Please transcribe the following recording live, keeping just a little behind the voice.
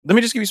Let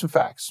me just give you some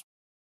facts.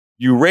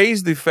 You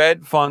raise the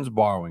Fed funds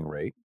borrowing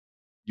rate.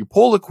 You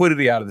pull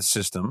liquidity out of the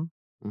system,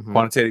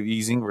 quantitative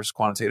easing versus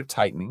quantitative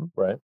tightening.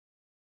 Right.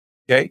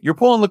 Okay. You're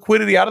pulling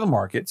liquidity out of the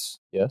markets.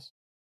 Yes.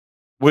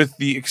 With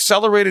the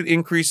accelerated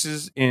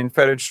increases in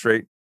Fed interest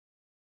rate,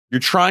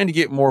 you're trying to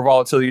get more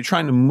volatility. You're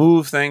trying to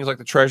move things like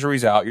the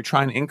treasuries out. You're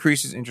trying to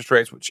increase these interest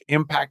rates, which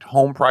impact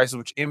home prices,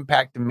 which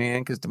impact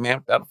demand, because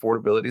demand without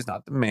affordability is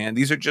not demand.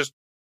 These are just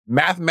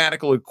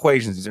mathematical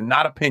equations. These are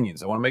not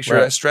opinions. I want to make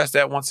sure I stress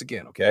that once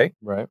again, okay?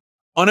 Right.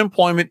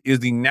 Unemployment is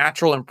the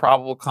natural and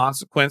probable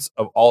consequence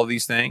of all of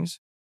these things,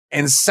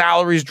 and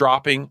salaries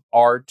dropping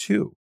are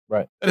too.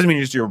 Right. That doesn't mean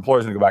just your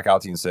employer's going to go back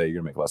out to you and say you're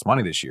going to make less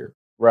money this year.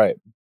 Right.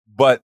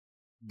 But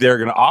they're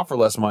going to offer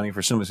less money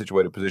for similarly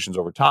situated positions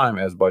over time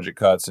as budget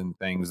cuts and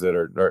things that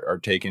are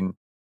taken,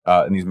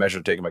 and these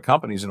measures are taken by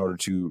companies in order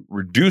to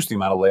reduce the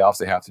amount of layoffs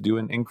they have to do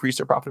and increase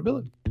their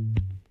profitability.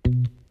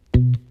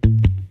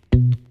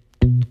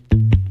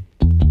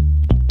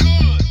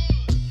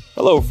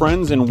 Hello,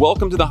 friends, and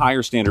welcome to the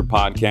Higher Standard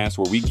Podcast,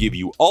 where we give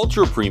you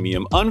ultra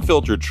premium,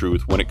 unfiltered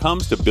truth when it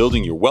comes to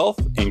building your wealth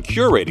and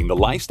curating the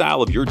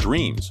lifestyle of your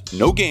dreams.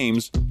 No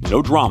games,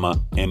 no drama,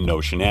 and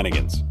no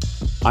shenanigans.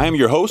 I am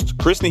your host,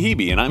 Chris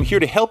Nahibi, and I'm here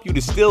to help you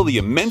distill the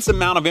immense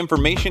amount of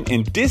information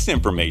and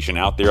disinformation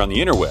out there on the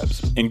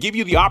interwebs and give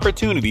you the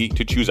opportunity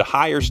to choose a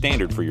higher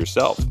standard for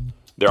yourself.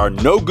 There are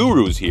no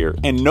gurus here,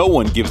 and no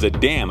one gives a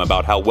damn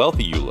about how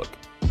wealthy you look.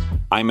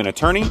 I'm an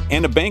attorney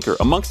and a banker,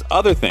 amongst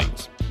other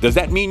things. Does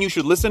that mean you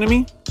should listen to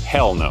me?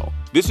 Hell no.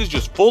 This is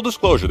just full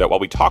disclosure that while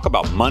we talk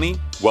about money,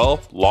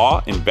 wealth,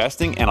 law,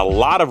 investing, and a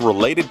lot of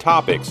related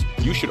topics,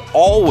 you should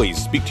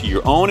always speak to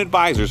your own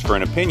advisors for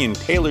an opinion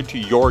tailored to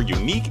your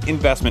unique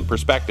investment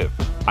perspective.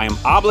 I am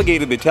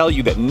obligated to tell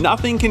you that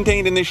nothing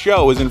contained in this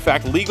show is in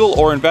fact legal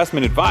or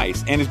investment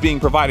advice and is being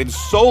provided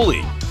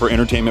solely for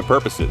entertainment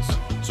purposes.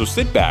 So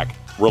sit back,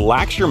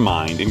 relax your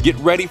mind, and get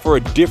ready for a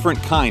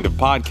different kind of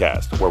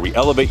podcast where we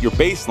elevate your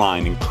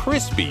baseline in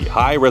crispy,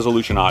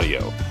 high-resolution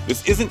audio.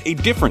 This isn't a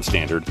different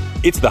standard,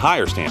 it's the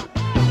higher standard.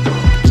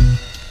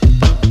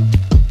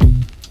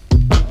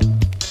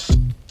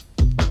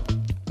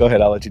 Go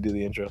ahead, I'll let you do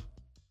the intro.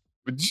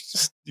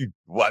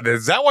 What,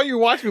 is that why you're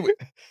watching?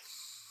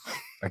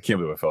 I can't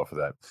believe I fell for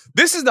that.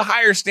 This is the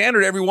Higher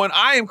Standard, everyone.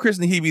 I am Chris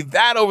Nahibi.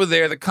 That over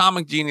there, the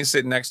comic genius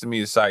sitting next to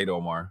me is Saeed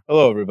Omar.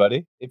 Hello,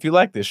 everybody. If you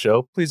like this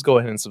show, please go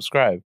ahead and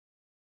subscribe,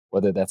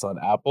 whether that's on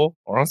Apple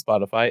or on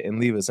Spotify,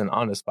 and leave us an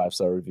honest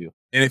 5-star review.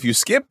 And if you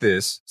skip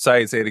this,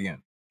 Saeed, say it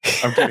again.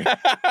 I'm kidding.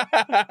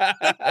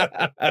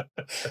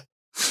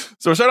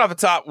 So we're starting off the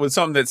top with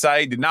something that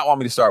Saeed did not want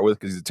me to start with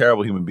because he's a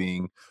terrible human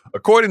being.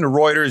 According to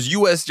Reuters,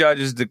 U.S.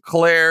 judges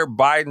declare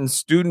Biden's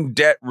student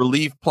debt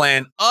relief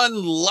plan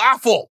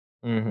unlawful.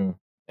 And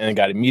it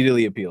got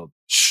immediately appealed.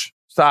 Shh,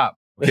 stop.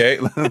 Okay.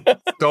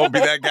 Don't be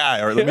that guy.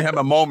 All right, let me have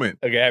my moment.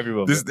 Okay, have your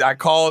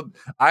moment.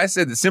 I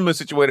said that similarly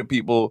situated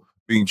people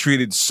being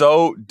treated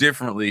so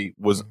differently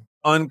was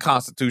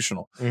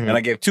unconstitutional. And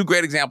I gave two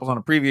great examples on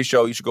a previous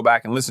show you should go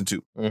back and listen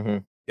to.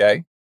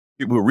 Okay.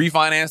 People who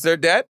refinanced their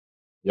debt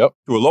to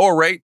a lower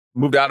rate,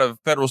 moved out of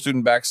federal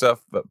student-backed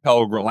stuff,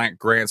 Pell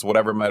Grants,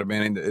 whatever it might have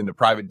been, into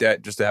private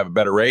debt just to have a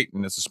better rate.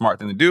 And it's a smart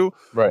thing to do.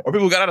 Right. Or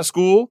people who got out of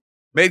school,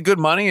 made good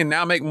money, and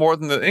now make more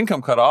than the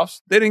income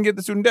cutoffs. They didn't get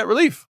the student debt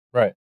relief.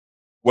 Right.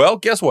 Well,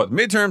 guess what?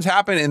 Midterms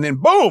happen, and then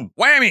boom,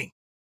 whammy.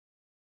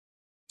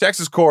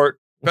 Texas court,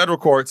 federal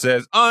court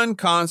says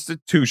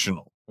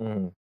unconstitutional.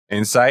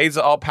 And Saeed's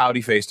all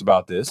pouty-faced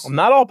about this. I'm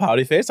not all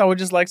pouty-faced. I would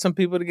just like some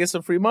people to get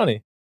some free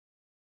money.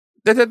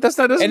 That's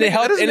not. And it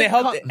helped.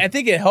 I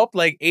think it helped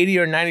like 80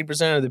 or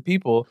 90% of the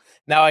people.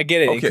 Now I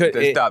get it.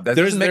 Okay, stop. That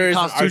doesn't make it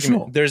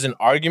constitutional. There's an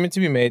argument to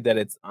be made that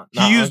it's not.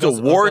 He used a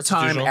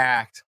wartime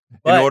act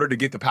in order to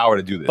get the power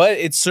to do this. But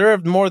it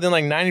served more than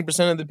like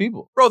 90% of the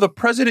people. Bro, the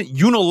president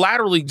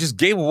unilaterally just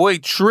gave away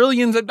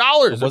trillions of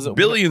dollars,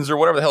 billions or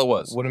whatever the hell it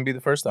was. Wouldn't be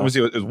the first time. Let me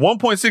see. It was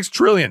 1.6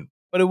 trillion.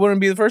 But it wouldn't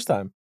be the first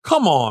time.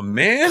 Come on,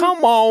 man.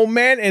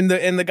 And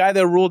the guy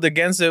that ruled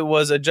against it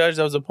was a judge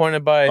that was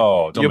appointed by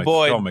your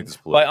boy, don't make this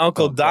political. By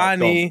Uncle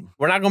Donnie.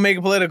 We're not going to make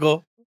it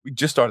political. We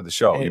just started the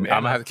show. I'm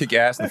going to have to kick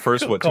ass in the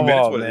first, 2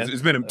 minutes?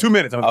 It's been 2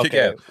 minutes. I'm going to kick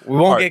ass. We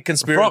won't get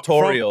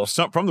conspiratorial.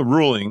 From the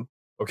ruling,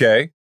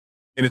 okay?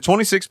 In a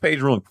 26-page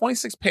ruling,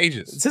 26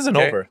 pages. This isn't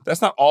over.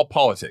 That's not all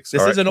politics.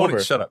 This isn't over.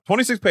 Shut up.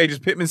 26 pages.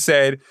 Pittman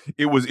said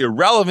it was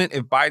irrelevant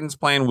if Biden's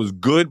plan was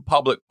good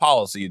public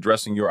policy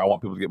addressing your I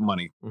want people to get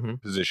money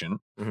position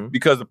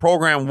because the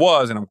program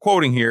was, and I'm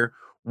quoting here,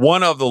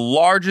 one of the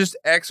largest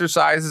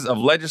exercises of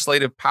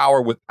legislative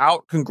power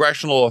without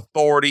congressional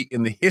authority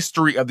in the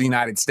history of the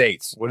United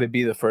States. Would it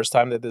be the first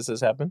time that this has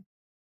happened?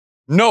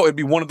 No, it'd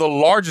be one of the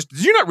largest.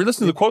 Did you not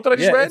listen to the quote that I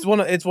just read?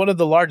 It's one of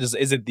the largest.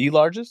 Is it the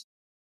largest?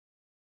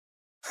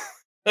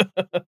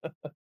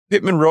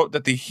 Pittman wrote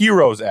that the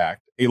HEROES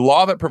Act, a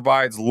law that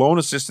provides loan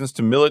assistance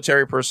to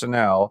military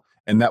personnel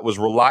and that was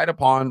relied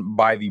upon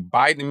by the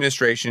Biden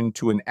administration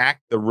to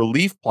enact the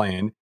relief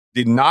plan,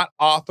 did not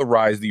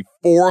authorize the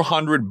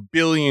 $400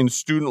 billion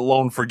student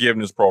loan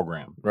forgiveness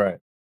program. Right.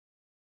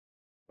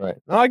 Right.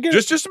 No, I get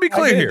it. Just to be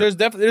clear here.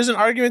 There's an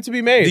argument to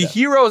be made. The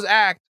HEROES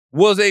Act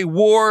was a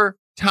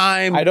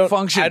wartime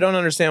function. I don't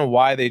understand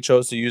why they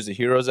chose to use the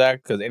HEROES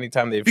Act,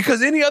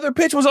 because any other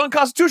pitch was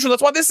unconstitutional.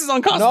 That's why this is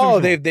unconstitutional.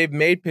 No, they've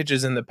made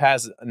pitches in the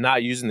past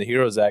not using the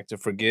HEROES Act to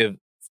forgive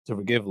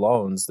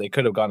loans. They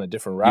could have gone a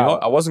different route. You know,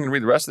 I wasn't going to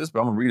read the rest of this, but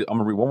I'm going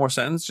to read one more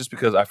sentence just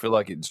because I feel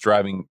like it's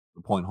driving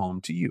the point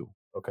home to you.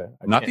 Okay.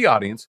 Not the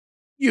audience,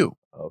 you.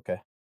 Okay.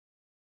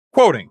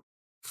 Quoting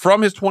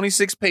from his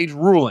 26-page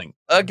ruling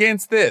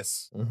against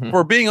this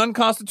for being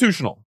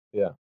unconstitutional.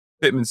 Yeah.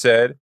 Pittman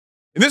said,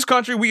 "In this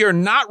country, we are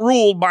not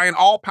ruled by an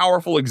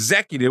all-powerful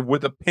executive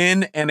with a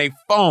pen and a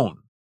phone."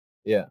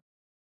 Yeah.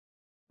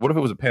 What if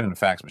it was a pen and a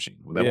fax machine?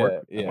 Would that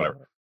work? Yeah.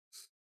 Whatever.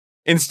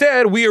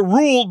 Instead, we are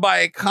ruled by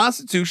a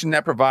constitution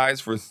that provides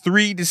for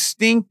 3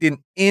 distinct and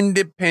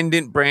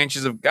independent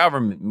branches of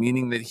government,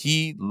 meaning that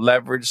he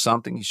leveraged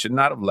something he should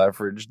not have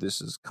leveraged.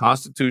 This is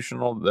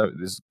constitutional.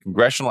 This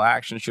congressional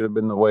action should have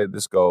been the way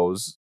this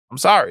goes. I'm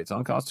sorry, it's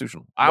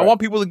unconstitutional. Right. I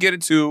want people to get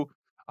it too.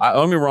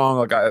 Don't get me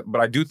wrong, but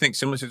I do think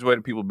similar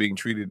situated people being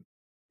treated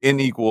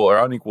unequal or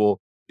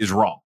unequal is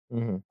wrong.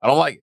 I don't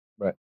like it.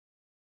 Right.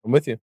 I'm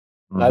with you.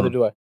 Neither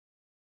do I.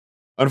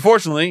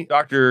 Unfortunately,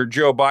 Dr.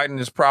 Joe Biden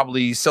is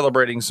probably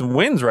celebrating some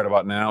wins right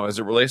about now as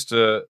it relates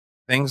to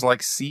things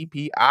like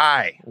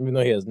CPI. Even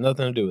though he has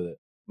nothing to do with it.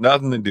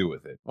 Nothing to do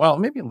with it. Well,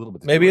 maybe a little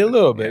bit. Maybe a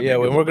little bit. Yeah,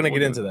 we're going to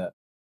get into that.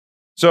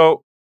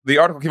 So the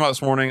article came out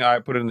this morning. I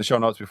put it in the show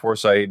notes before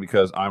Saeed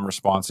because I'm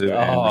responsive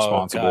and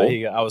responsible.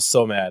 God, I was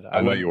so mad. I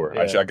know you were.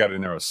 Yeah. I got it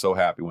in there. I was so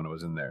happy when it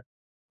was in there.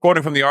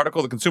 Quoting from the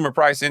article, the Consumer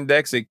Price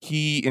Index, a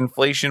key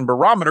inflation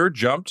barometer,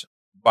 jumped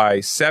by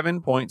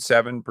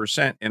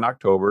 7.7% in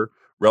October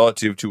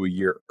relative to a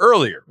year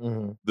earlier.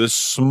 The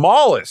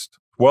smallest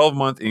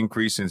 12-month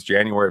increase since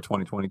January of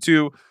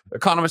 2022.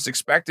 Economists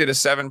expected a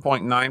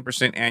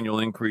 7.9% annual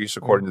increase,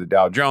 according to the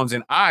Dow Jones.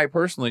 And I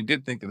personally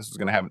did think that this was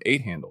going to have an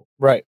 8 handle.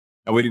 Right.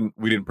 And we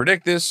didn't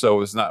predict this,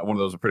 so it's not one of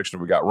those predictions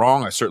we got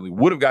wrong. I certainly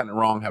would have gotten it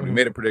wrong had we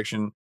made a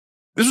prediction.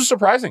 This was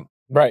surprising.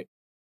 Right.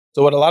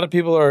 So what a lot of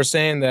people are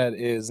saying that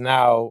is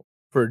now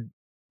for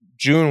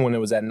June, when it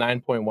was at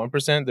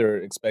 9.1%, they're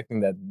expecting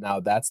that now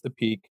that's the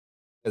peak.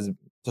 Because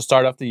to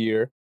start off the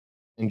year,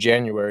 in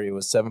January, it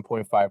was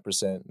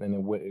 7.5%,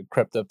 and it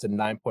crept up to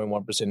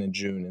 9.1% in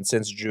June. And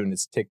since June,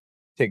 it's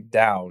ticked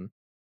down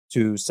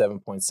to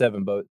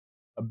 7.7%. But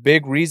a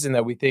big reason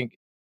that we think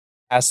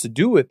has to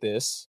do with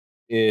this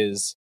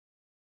is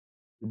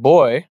your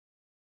boy,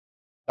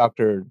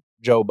 Dr.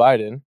 Joe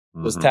Biden,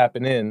 was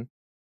tapping in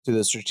to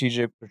the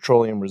Strategic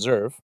Petroleum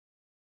Reserve,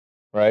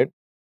 right?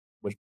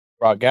 Which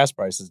brought gas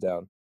prices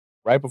down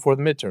right before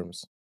the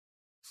midterms.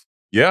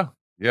 Yeah.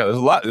 Yeah, there's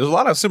a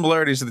lot of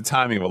similarities to the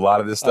timing of a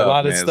lot of this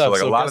stuff. Of stuff.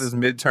 So a lot of this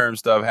midterm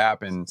stuff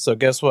happened. So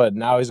guess what?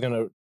 Now he's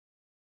gonna,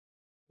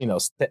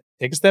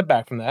 take a step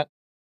back from that,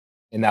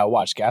 and now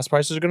watch. Gas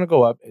prices are gonna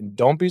go up, and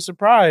don't be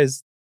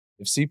surprised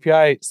if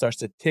CPI starts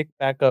to tick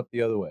back up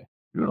the other way.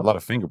 You're doing a lot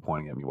of finger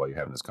pointing at me while you're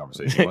having this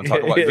conversation. You want to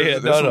talk about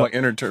this? Like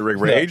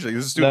inter-rage? Like,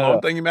 is this student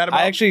loan thing you mad about?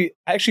 I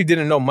actually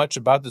didn't know much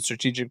about the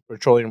Strategic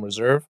Petroleum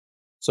Reserve,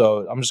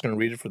 so I'm just gonna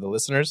read it for the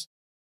listeners.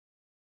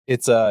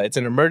 It's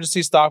an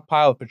emergency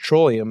stockpile of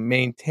petroleum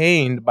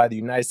maintained by the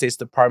United States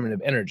Department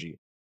of Energy.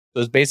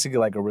 So it's basically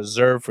like a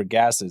reserve for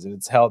gases, and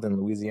it's held in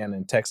Louisiana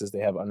and Texas. They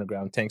have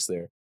underground tanks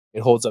there.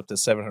 It holds up to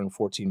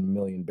 714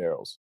 million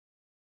barrels.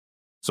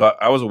 So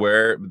I was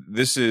aware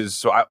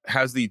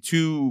has the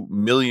 2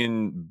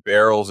 million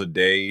barrels a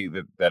day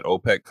that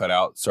OPEC cut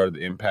out started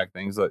to impact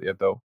things yet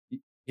though?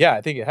 Yeah,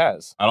 I think it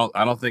has. I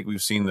don't think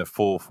we've seen the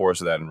full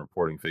force of that in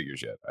reporting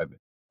figures yet.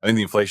 I think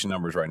the inflation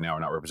numbers right now are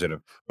not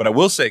representative. But I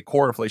will say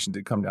core inflation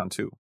did come down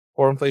too.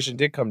 Core inflation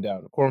did come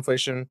down. Core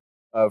inflation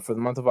for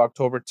the month of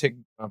October ticked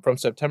from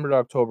September to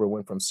October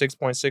went from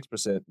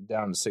 6.6%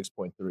 down to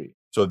 6.3%.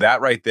 So that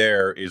right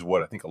there is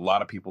what I think a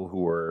lot of people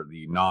who are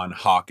the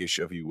non-hawkish,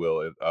 if you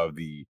will, of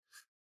the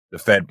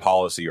Fed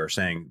policy are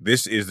saying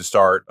this is the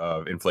start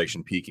of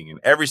inflation peaking. And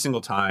every single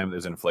time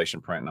there's an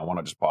inflation print, and I want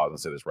to just pause and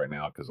say this right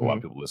now because a lot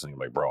of people listening are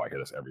like, bro, I hear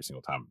this every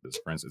single time this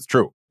prints. It's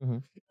true.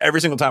 Every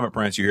single time it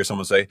prints, you hear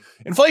someone say,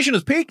 inflation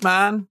has peaked,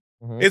 man.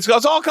 It's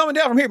all coming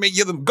down from here.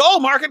 Man, go,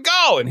 market,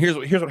 go. And here's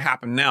what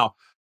happened now.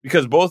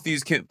 Because both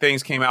these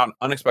things came out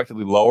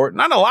unexpectedly lower,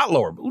 not a lot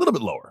lower, but a little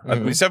bit lower. I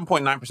mean,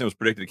 7.9% was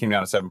predicted. It came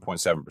down to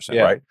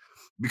 7.7%, right?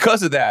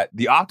 Because of that,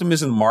 the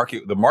optimism in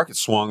the market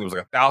swung. There was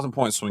like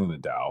 1,000-point swing in the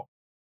Dow.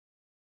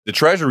 The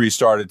Treasury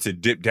started to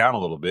dip down a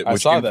little bit,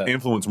 which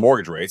influenced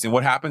mortgage rates. And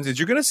what happens is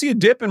you're going to see a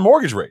dip in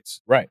mortgage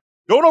rates. Right.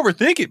 Don't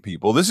overthink it,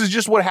 people. This is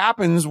just what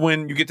happens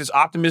when you get this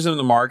optimism in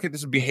the market.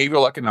 This is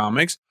behavioral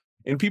economics.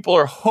 And people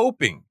are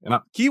hoping, and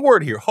key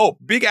word here, hope,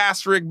 big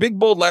asterisk, big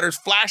bold letters,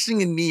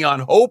 flashing in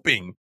neon,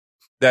 hoping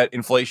that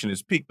inflation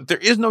is peaked. But there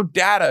is no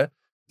data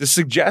to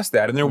suggest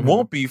that. And there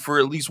won't be for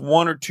at least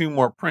 1 or 2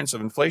 more prints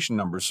of inflation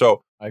numbers.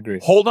 So I agree.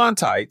 Hold on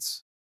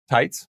tights.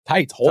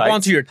 Hold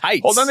on to your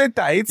tights. Hold on to your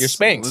tights. Your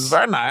Spanx. This is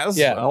very nice.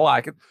 Yeah. I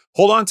like it.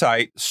 Hold on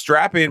tight.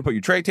 Strap in. Put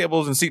your tray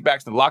tables and seat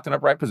backs in locked and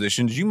upright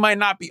positions. You might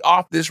not be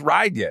off this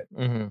ride yet.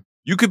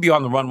 you could be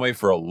on the runway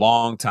for a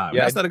long time.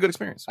 Yeah, That's not a good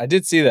experience. I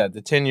did see that.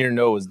 The 10-year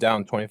note was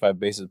down 25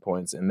 basis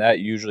points, and that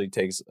usually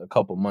takes a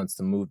couple months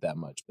to move that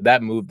much. But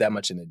that moved that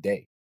much in a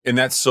day. And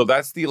that's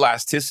the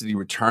elasticity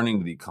returning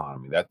to the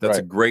economy. That's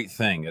a great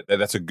thing.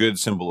 That's a good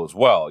symbol as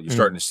well. You're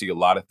starting to see a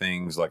lot of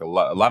things, like a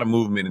lot of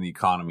movement in the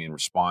economy in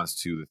response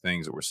to the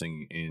things that we're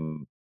seeing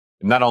in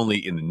not only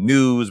in the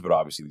news, but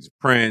obviously these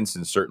prints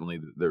and certainly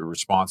the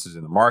responses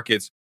in the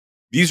markets.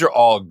 These are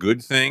all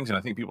good things. And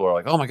I think people are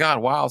like, oh my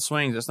God, wild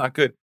swings. That's not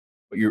good.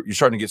 But you're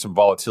starting to get some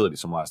volatility,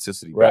 some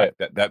elasticity. Right.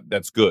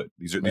 That's good.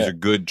 These are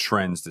good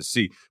trends to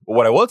see. But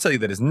what I will tell you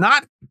that is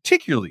not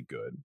particularly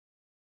good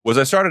was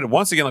I started,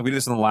 once again, like we did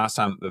this in the last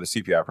time that the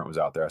CPI print was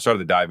out there, I started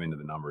to dive into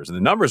the numbers, and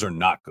the numbers are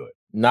not good.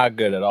 Not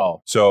good at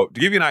all. So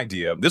to give you an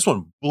idea, this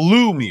one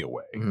blew me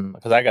away.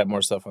 Because I got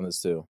more stuff on this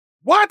too.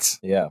 What?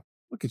 Yeah.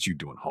 Look at you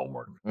doing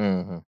homework.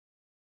 Mm-hmm.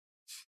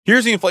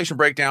 Here's the inflation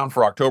breakdown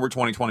for October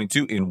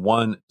 2022 in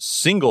one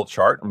single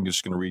chart. I'm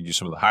just going to read you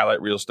some of the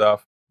highlight reel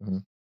stuff. Mm-hmm.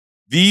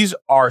 These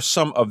are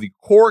some of the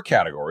core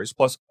categories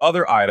plus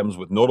other items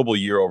with notable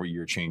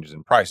year-over-year changes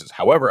in prices.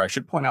 However, I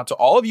should point out to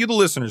all of you, the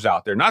listeners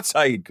out there, not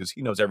Saeed, because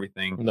he knows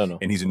everything. No.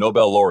 And he's a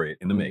Nobel laureate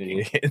in the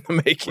making. In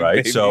the making, right?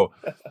 Baby. So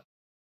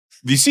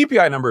the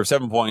CPI number of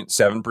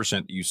 7.7%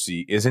 that you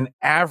see is an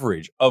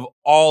average of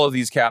all of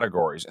these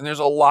categories. And there's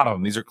a lot of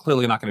them. These are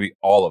clearly not going to be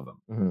all of them.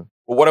 Mm-hmm.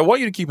 But what I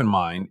want you to keep in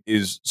mind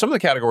is some of the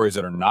categories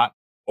that are not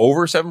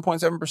over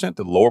 7.7%,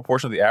 the lower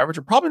portion of the average,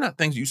 are probably not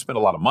things you spend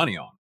a lot of money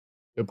on.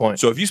 Good point.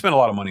 So if you spend a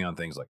lot of money on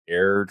things like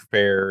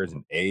airfares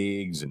and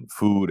eggs and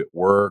food at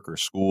work or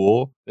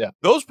school,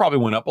 those probably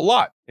went up a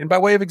lot. And by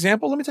way of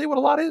example, let me tell you what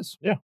a lot is.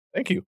 Yeah,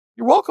 thank you.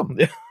 You're welcome.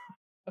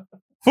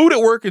 Food at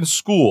work and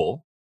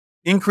school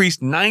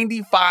increased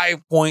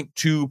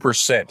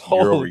 95.2%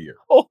 year over year.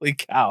 Holy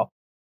cow.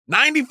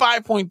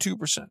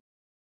 95.2%.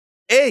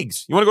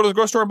 Eggs. You want to go to the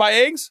grocery store and buy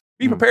eggs?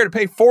 Be prepared to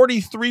pay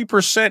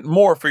 43%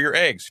 more for your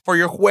eggs, for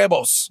your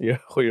huevos. Your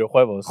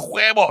huevos.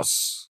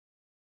 Huevos.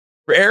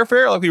 For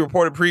airfare, like we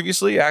reported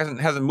previously, it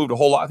hasn't moved a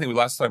whole lot. I think the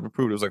last time we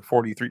proved it was like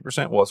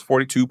 43%. Well, it's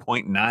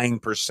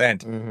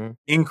 42.9%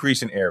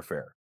 increase in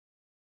airfare.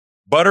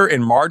 Butter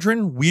and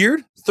margarine,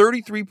 weird,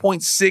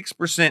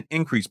 33.6%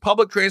 increase.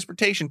 Public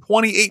transportation,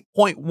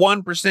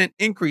 28.1%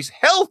 increase.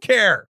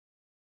 Healthcare,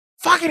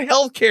 fucking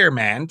healthcare,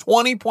 man,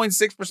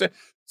 20.6%.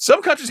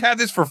 Some countries have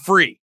this for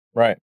free.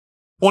 Right.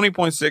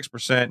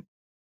 20.6%.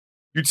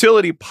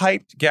 Utility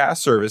piped gas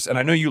service, and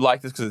I know you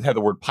like this because it had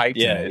the word piped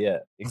in it. Yeah,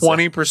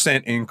 exactly.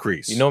 20%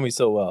 increase. You know me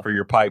so well. For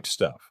your piped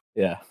stuff.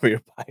 Yeah, for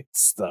your piped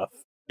stuff.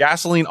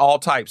 Gasoline, all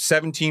types,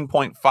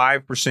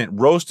 17.5%.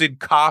 Roasted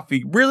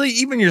coffee, really?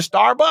 Even your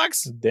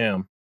Starbucks?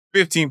 Damn.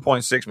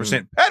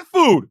 15.6%. Pet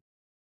food.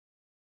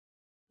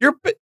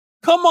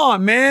 Come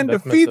on, man.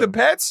 That's to feed the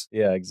pets?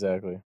 Yeah,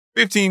 exactly.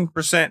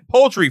 15%.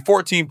 Poultry,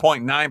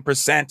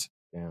 14.9%.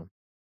 Damn.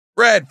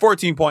 Bread,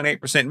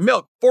 14.8%.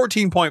 Milk,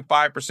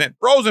 14.5%.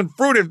 Frozen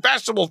fruit and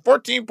vegetables,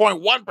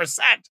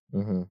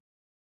 14.1%.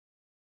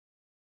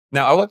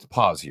 Now, I would like to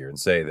pause here and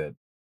say that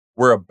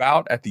we're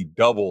about at the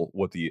double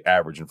what the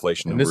average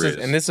inflation number is.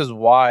 And this is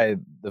why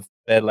the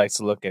Fed likes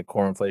to look at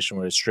core inflation,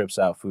 where it strips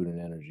out food and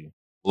energy.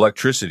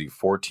 Electricity,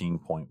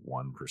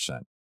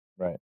 14.1%.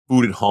 Right.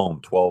 Food at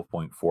home,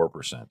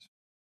 12.4%.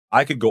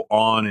 I could go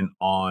on and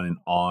on and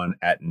on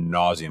ad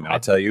nauseum. And I'll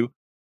tell you,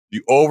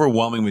 the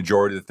overwhelming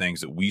majority of the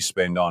things that we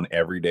spend on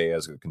every day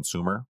as a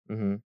consumer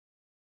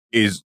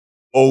is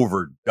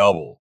over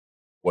double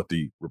what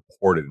the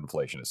reported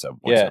inflation is, 7.7%.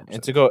 Yeah,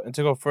 and to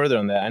go further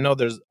on that, I know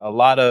there's a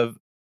lot of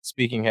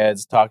speaking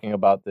heads talking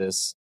about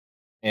this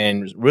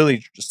and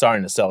really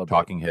starting to celebrate.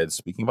 Talking heads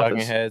speaking about this?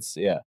 Talking heads,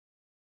 yeah.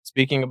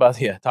 Speaking about,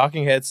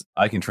 talking heads.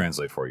 I can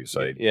translate for you,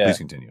 Saeed. Yeah. Please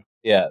continue.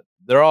 Yeah,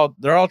 they're all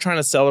trying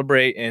to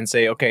celebrate and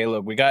say, okay,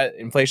 look, we got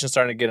inflation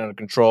starting to get under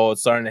control.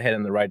 It's starting to head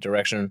in the right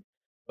direction.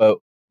 But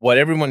what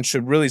everyone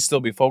should really still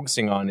be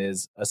focusing on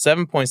is a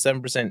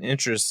 7.7%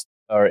 interest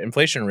or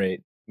inflation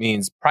rate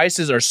means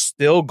prices are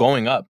still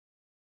going up,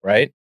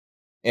 right?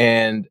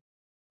 And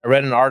I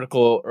read an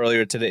article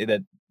earlier today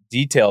that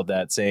detailed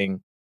that,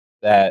 saying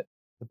that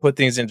to put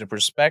things into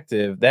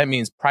perspective, that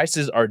means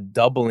prices are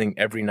doubling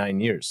every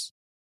 9 years.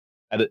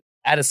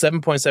 At a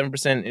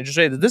 7.7% interest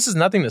rate, this is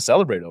nothing to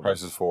celebrate over.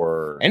 Prices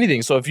for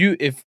anything. So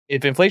if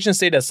inflation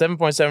stayed at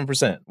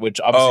 7.7%, which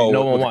obviously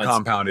no one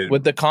wants,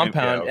 with the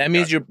compound, that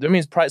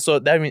means price. So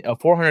that means a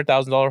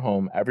 $400,000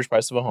 home, average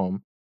price of a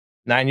home,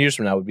 9 years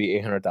from now would be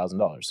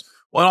 $800,000.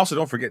 Well, and also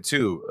don't forget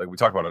too, like we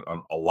talked about it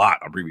a lot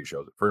on previous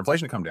shows, for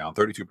inflation to come down,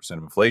 32% of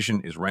inflation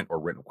is rent or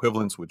rent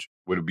equivalents, which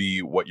would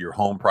be what your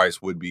home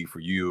price would be for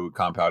you,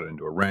 compounded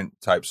into a rent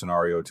type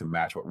scenario to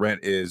match what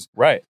rent is.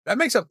 Right. That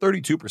makes up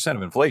 32%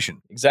 of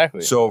inflation.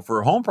 Exactly. So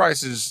for home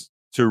prices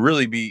to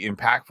really be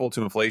impactful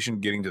to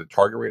inflation, getting to the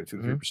target rate of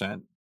 2 to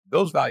 3%,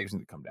 those values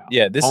need to come down.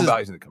 Yeah, home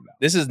values need to come down.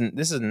 This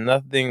is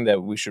nothing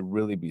that we should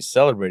really be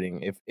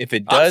celebrating. If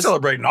it does, I'm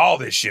celebrating all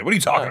this shit. What are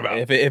you talking about?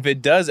 If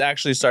it does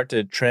actually start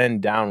to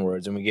trend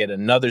downwards, and we get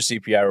another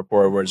CPI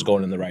report where it's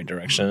going in the right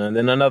direction, and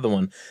then another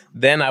one,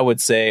 then I would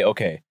say,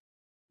 okay,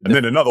 and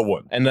then another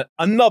one, and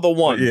another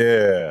one.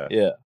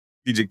 Yeah.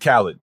 DJ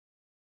Khaled.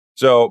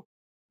 So,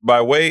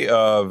 by way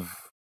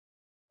of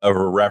a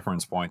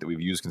reference point that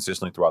we've used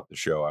consistently throughout the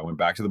show, I went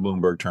back to the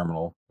Bloomberg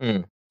terminal,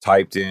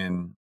 typed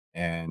in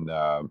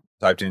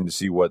to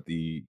see what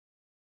the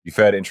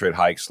Fed interest rate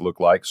hikes look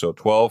like. So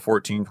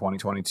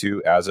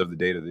 12/14/2022, as of the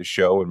date of this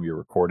show, when we were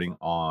recording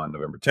on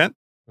November 10th,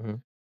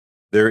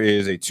 there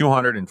is a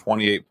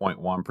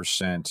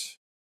 228.1%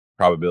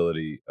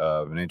 probability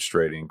of an interest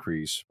rate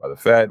increase by the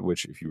Fed,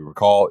 which, if you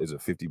recall, is a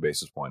 50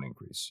 basis point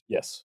increase.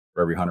 Yes.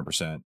 For every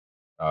 100%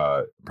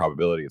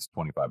 probability, it's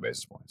 25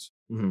 basis points.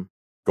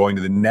 Going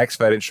to the next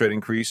Fed interest rate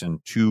increase in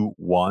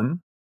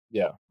 2/1.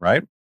 Yeah.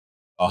 Right?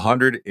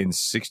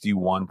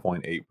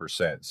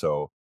 161.8%.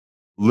 So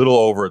little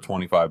over a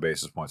 25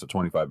 basis points. So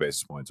 25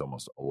 basis points,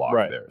 almost a lot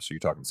there. So you're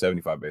talking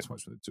 75 basis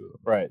points for the two of them.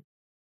 Right.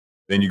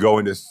 Then you go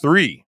into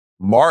 3,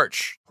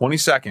 March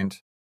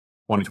 22nd,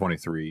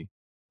 2023,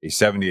 a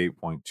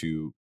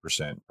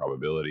 78.2%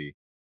 probability.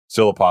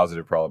 Still a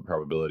positive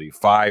probability.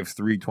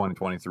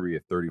 5/3/2023, a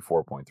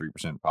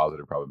 34.3%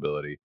 positive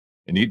probability.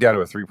 And you get down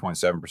to a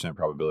 3.7%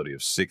 probability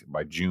of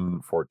by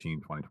June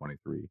 14,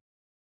 2023.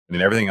 And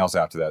then everything else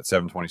after that,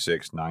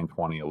 7/26,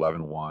 9/20,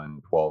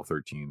 11/1,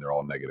 12/13, they're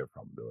all negative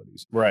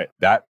probabilities. Right.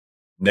 That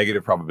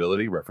negative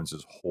probability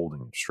references holding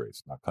interest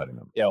rates, not cutting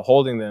them. Yeah,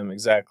 holding them,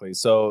 exactly.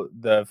 So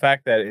the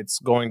fact that it's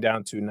going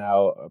down to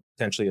now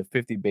potentially a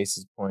 50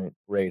 basis point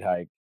rate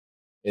hike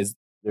is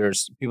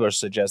people are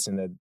suggesting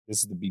that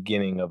this is the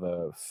beginning of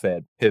a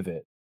Fed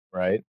pivot,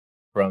 right?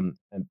 From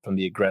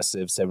the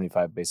aggressive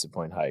 75 basis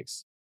point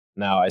hikes.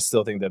 Now, I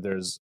still think that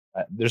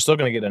they're still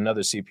going to get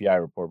another CPI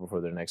report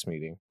before their next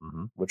meeting,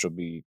 which will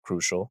be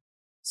crucial.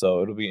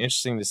 So it'll be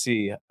interesting to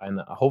see,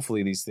 and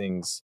hopefully these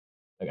things.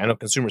 Like, I know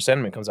consumer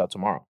sentiment comes out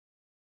tomorrow.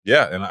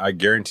 Yeah, and I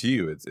guarantee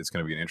you it's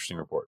going to be an interesting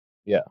report.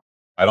 Yeah.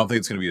 I don't think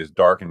it's going to be as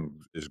dark and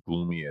as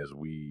gloomy as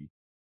we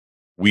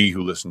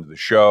who listen to the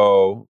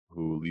show,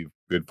 who leave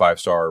good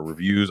 5-star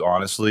reviews,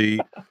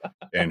 honestly,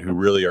 and who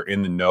really are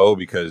in the know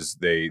because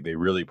they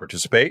really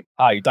participate.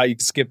 You thought you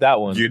could skip that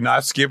one. You're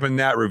not skipping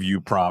that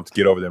review prompt.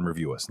 Get over there and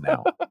review us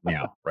now.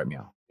 Meow. Right,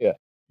 meow. Yeah.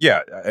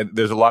 Yeah,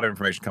 there's a lot of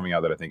information coming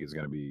out that I think is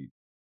going to be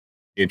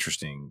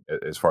interesting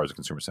as far as the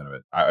consumer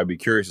sentiment. I'd be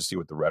curious to see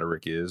what the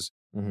rhetoric is,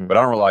 but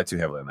I don't rely too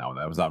heavily on that one.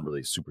 That was not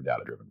really super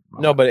data driven.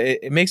 No, but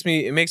it makes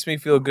me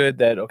feel good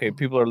that, okay,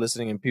 people are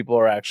listening and people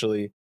are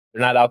actually,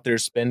 they're not out there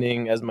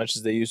spending as much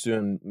as they used to,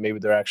 and maybe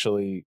they're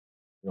actually,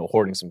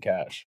 hoarding some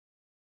cash.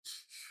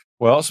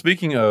 Well,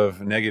 speaking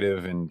of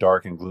negative and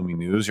dark and gloomy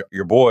news,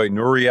 your boy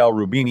Nouriel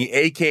Roubini,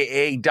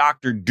 aka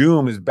Dr.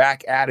 Doom, is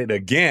back at it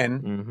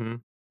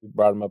again. We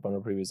brought him up on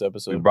a previous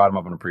episode.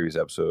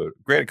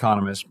 Great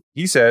economist.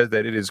 He says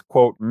that it is,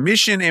 quote,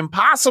 mission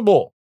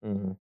impossible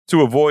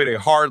to avoid a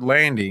hard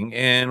landing,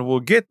 and will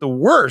get the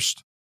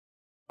worst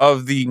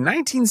of the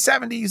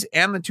 1970s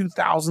and the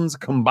 2000s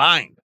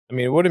combined. I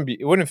mean,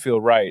 it wouldn't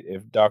feel right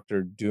if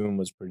Dr. Doom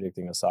was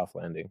predicting a soft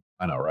landing.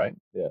 I know, right?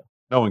 Yeah.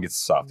 No one gets a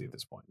softie at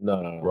this point.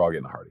 No. We're all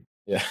getting a hardy.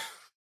 Yeah.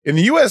 In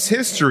the U.S.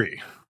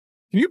 history,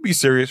 can you be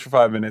serious for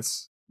 5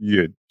 minutes?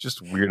 You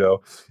just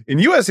weirdo. In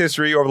U.S.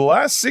 history, over the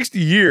last 60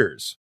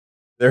 years,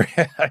 I'm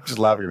just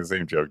laughing at the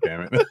same joke,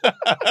 damn it.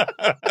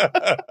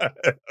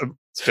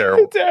 It's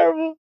terrible.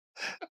 Terrible.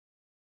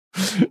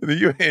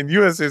 In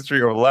U.S.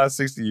 history, over the last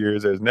 60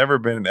 years, there's never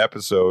been an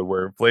episode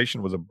where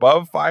inflation was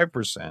above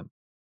 5%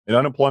 and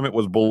unemployment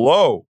was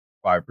below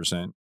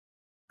 5%,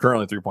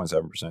 currently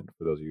 3.7%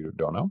 for those of you who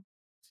don't know.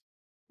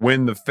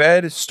 When the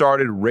Fed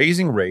started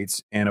raising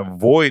rates and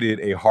avoided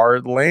a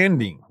hard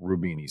landing,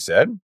 Roubini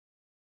said.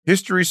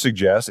 History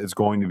suggests it's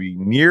going to be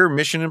near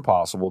mission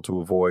impossible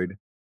to avoid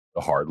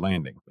the hard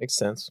landing. Makes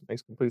sense.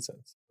 Makes complete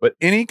sense. But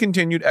any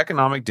continued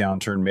economic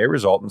downturn may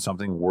result in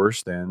something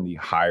worse than the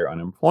higher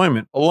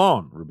unemployment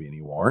alone,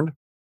 Roubini warned.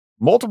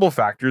 Multiple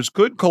factors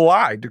could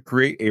collide to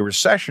create a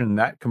recession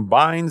that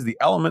combines the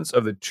elements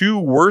of the two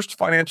worst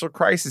financial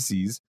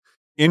crises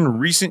in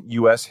recent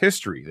U.S.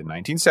 history, the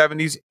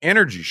 1970s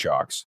energy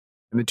shocks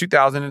and the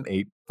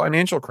 2008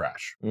 financial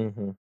crash.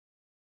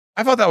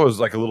 I thought that was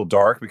like a little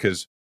dark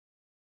because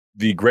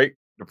the Great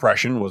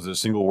Depression was the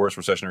single worst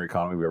recessionary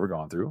economy we've ever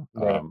gone through.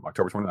 Right.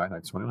 October 29,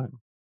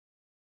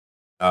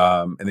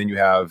 1929. And then you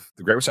have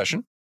the Great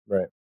Recession,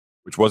 right,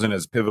 which wasn't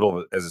as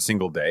pivotal as a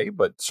single day,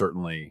 but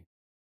certainly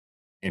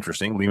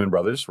interesting. Lehman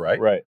Brothers, right?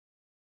 Right.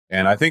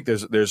 And I think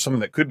there's something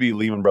that could be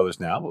Lehman Brothers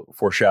now,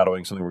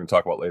 foreshadowing something we're going to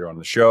talk about later on in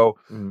the show.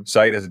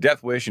 Saeed has a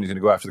death wish, and he's going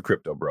to go after the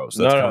crypto bros.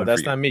 So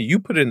that's not me. You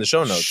put it in the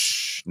show notes.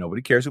 Shh,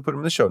 nobody cares who put them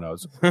in the show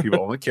notes.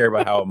 People only care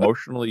about how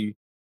emotionally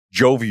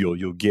jovial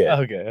you'll get.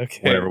 Okay.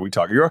 Whenever we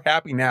talk. You're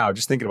happy now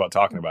just thinking about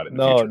talking about it in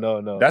the future.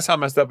 No. That's how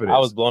messed up it is. I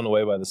was blown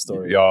away by the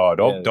story.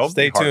 Don't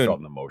stay be heartfelt tuned.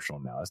 and emotional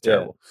now. That's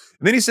terrible.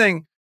 And then he's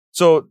saying,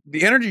 so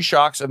the energy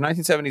shocks of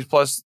 1970s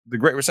plus the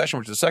Great Recession,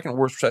 which is the second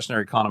worst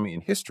recessionary economy in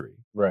history.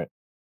 Right.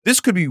 This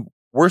could be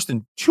worse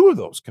than two of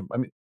those. I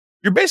mean,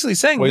 you're basically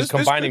saying he's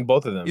combining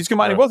both of them. He's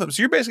combining both of them.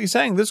 So you're basically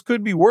saying this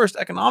could be worse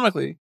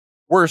economically,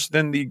 worse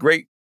than the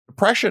Great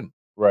Depression.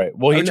 Right.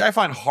 Well, which I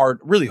find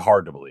really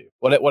hard to believe.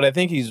 What I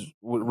think he's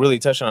really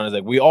touching on is,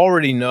 like, we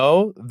already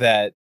know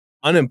that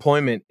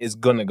unemployment is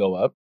going to go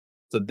up.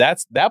 So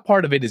that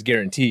part of it is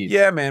guaranteed.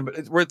 Yeah, man,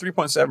 but we're at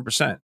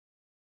 3.7%.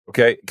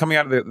 Okay, coming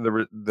out of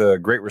the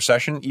Great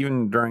Recession,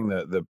 even during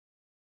the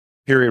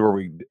period where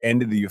we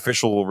ended the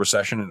official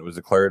recession and it was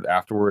declared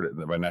afterward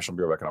by National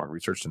Bureau of Economic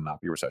Research to not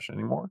be a recession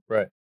anymore.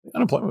 Right.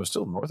 Unemployment was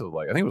still north of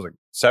I think it was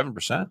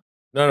 7%.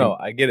 No,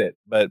 I get it.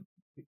 But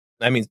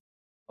I mean,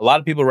 a lot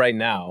of people right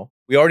now,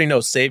 we already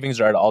know savings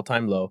are at an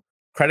all-time low,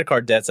 credit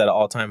card debt's at an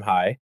all-time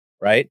high,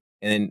 right?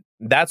 And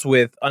that's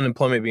with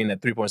unemployment being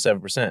at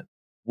 3.7%.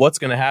 What's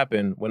going to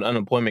happen when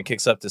unemployment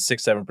kicks up to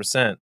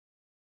 6-7%?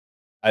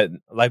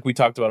 Like we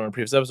talked about on a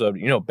previous episode,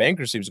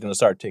 bankruptcy is going to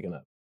start ticking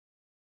up.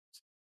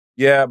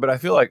 Yeah, but I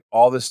feel like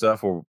all this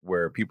stuff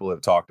where people have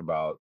talked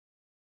about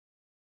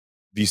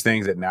these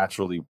things that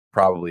naturally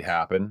probably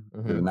happen,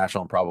 the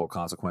natural and probable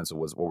consequence of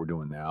what we're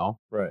doing now.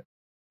 Right.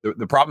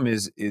 The problem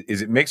is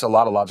it makes a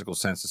lot of logical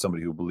sense to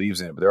somebody who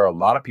believes in it, but there are a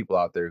lot of people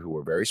out there who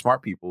are very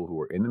smart people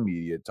who are in the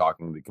media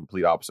talking the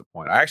complete opposite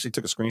point. I actually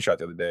took a screenshot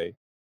the other day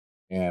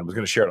and was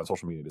going to share it on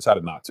social media.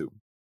 Decided not to.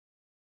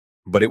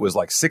 But it was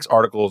 6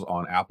 articles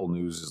on Apple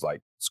News'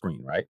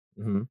 screen, right?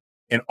 Mm-hmm.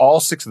 And all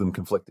 6 of them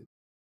conflicted.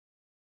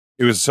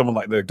 It was someone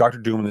like Dr.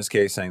 Doom in this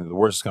case saying that the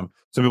worst is coming.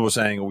 Some people were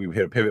saying we've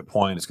hit a pivot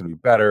point, it's going to be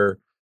better.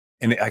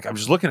 And I'm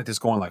just looking at this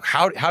going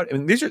how I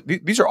mean,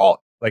 these are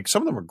all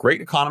some of them are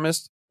great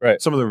economists, right?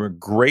 Some of them are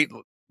great,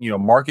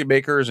 market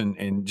makers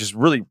and just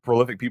really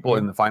prolific people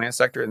in the finance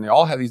sector, and they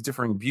all have these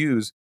differing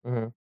views.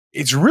 Mm-hmm.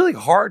 It's really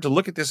hard to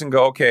look at this and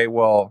go, okay,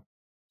 well,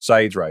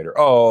 Saeed's right, or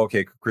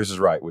okay, Chris is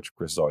right, which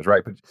Chris is always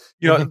right.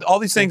 But all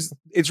these things,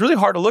 it's really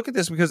hard to look at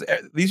this because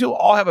these people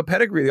all have a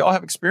pedigree, they all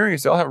have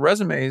experience, they all have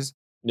resumes,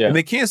 and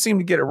they can't seem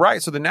to get it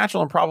right. So the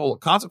natural and probable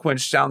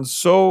consequence sounds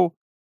so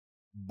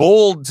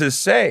bold to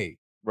say,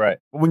 right?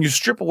 But when you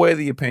strip away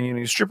the opinion, and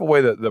you strip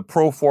away the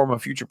pro forma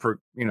future,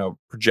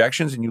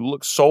 projections, and you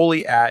look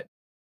solely at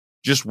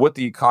just what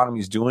the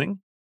economy is doing,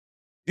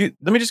 let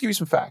me just give you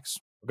some facts.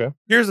 Okay,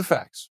 here's the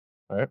facts.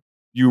 All right,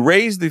 you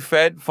raise the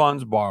Fed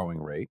funds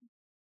borrowing rate.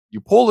 You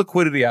pull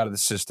liquidity out of the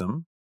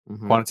system,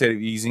 quantitative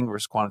easing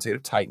versus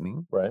quantitative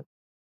tightening. Right.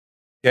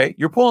 Okay.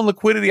 You're pulling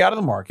liquidity out of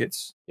the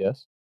markets.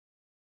 Yes.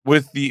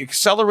 With the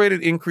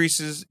accelerated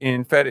increases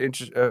in Fed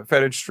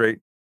interest rate,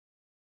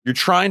 you're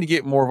trying to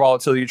get more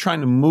volatility. You're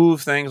trying to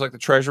move things like the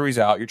treasuries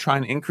out. You're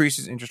trying to increase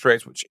these interest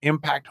rates, which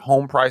impact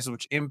home prices,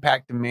 which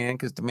impact demand,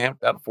 because demand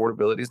without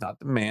affordability is not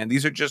demand.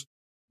 These are just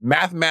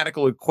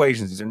mathematical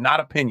equations. These are not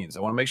opinions.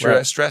 I want to make sure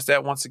I stress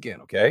that once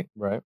again. Okay.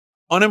 Right.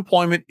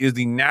 Unemployment is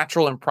the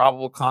natural and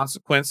probable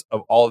consequence of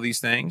all of these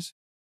things,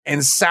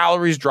 and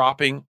salaries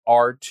dropping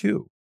are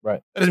too. Right.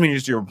 That doesn't mean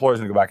your employer's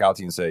going to go back out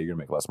to you and say you're going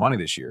to make less money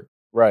this year.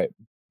 Right.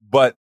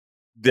 But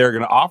they're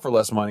going to offer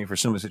less money for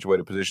similarly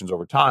situated positions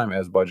over time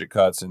as budget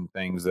cuts and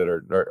things that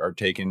are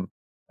taken,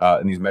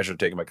 and these measures are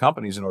taken by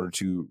companies in order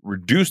to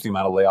reduce the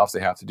amount of layoffs they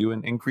have to do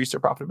and increase their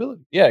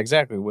profitability. Yeah,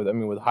 exactly.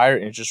 With higher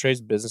interest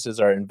rates, businesses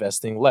are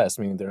investing less.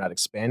 I mean, they're not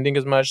expanding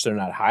as much. They're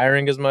not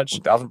hiring as much.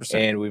 1,000%.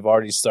 And we've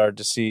already started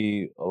to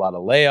see a lot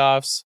of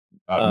layoffs.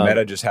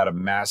 Meta just had a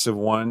massive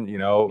one,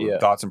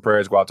 thoughts and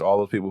prayers go out to all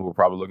those people who are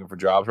probably looking for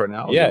jobs right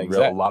now. Yeah,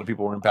 exactly. A lot of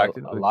people were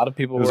impacted. A lot of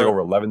people were over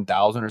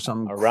 11,000 or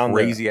some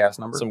crazy ass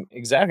number.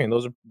 Exactly. And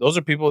those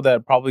are people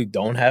that probably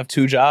don't have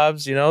 2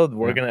 jobs,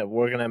 working at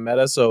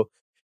Meta. So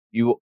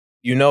people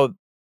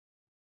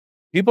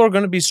are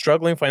going to be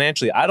struggling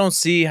financially. I don't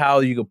see how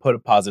you could put a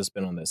positive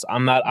spin on this.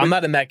 I'm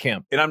not in that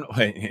camp.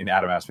 And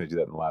Adam asked me to do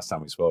that in the last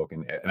time we spoke,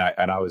 and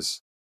I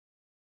was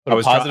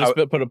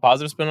put a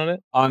positive spin on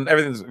it, on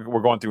everything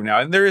we're going through now.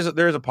 And there is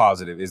a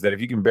positive, is that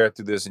if you can bear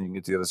through this and you can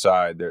get to the other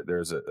side,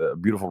 there's a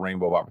beautiful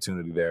rainbow of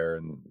opportunity there.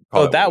 And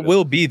that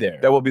will be there.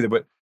 That will be there.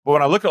 But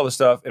when I look at all this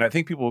stuff, and I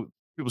think people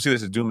see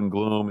this as doom and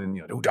gloom,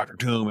 and Dr.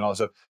 Doom and all this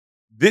stuff.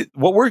 The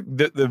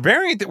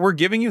variant that we're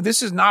giving you,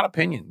 this is not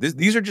opinion.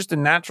 These are just the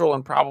natural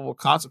and probable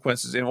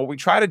consequences. And what we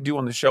try to do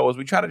on the show is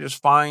we try to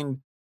just find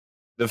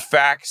the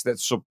facts that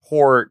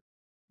support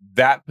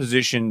that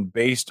position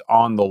based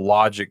on the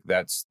logic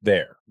that's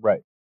there. Right.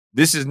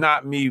 This is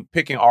not me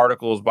picking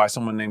articles by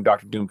someone named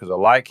Dr. Doom because I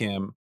like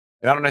him.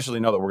 And I don't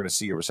necessarily know that we're going to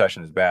see a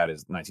recession as bad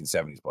as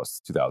 1970s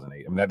plus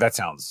 2008. I mean, that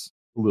sounds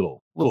a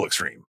little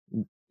extreme.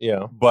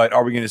 Yeah. But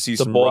are we going to see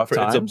some rough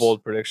times? It's a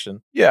bold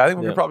prediction. Yeah, I think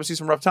we're going to probably see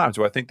some rough times.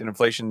 Do I think that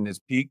inflation has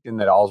peaked and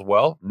that all's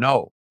well?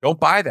 No. Don't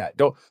buy that.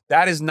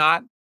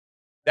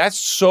 That's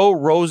so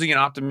rosy and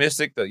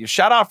optimistic that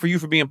shout out for you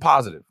for being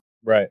positive.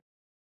 Right.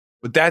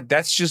 But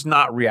that's just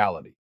not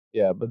reality.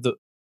 Yeah, but the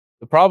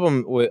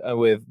problem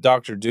with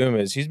Dr. Doom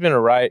is he's been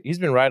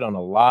right on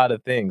a lot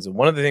of things. And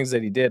one of the things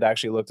that he did,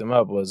 actually looked him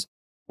up, was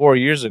 4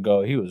 years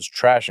ago he was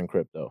trashing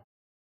crypto.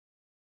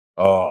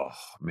 Oh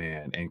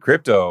man, and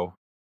crypto.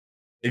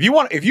 If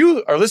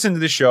you are listening to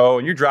this show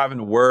and you're driving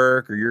to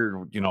work, or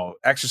you're,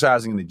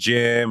 exercising in the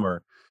gym,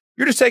 or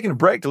you're just taking a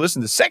break to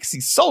listen to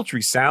sexy,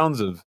 sultry sounds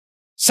of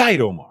Saeed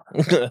Omar,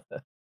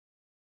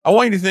 I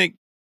want you to think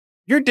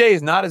your day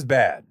is not as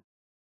bad.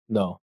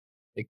 No,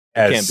 it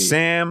as can't be.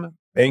 Sam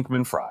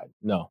Bankman-Fried.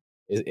 No,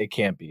 it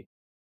can't be.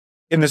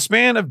 In the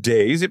span of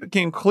days, it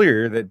became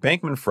clear that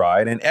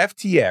Bankman-Fried and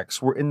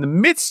FTX were in the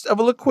midst of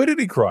a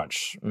liquidity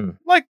crunch,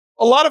 like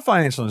a lot of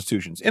financial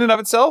institutions. In and of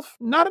itself,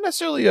 not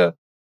necessarily a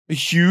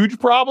huge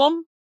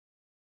problem,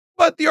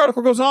 but the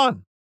article goes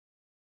on.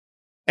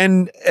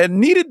 And a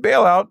needed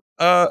bailout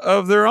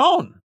of their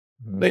own.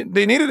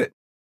 They needed it.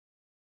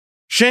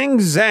 Sheng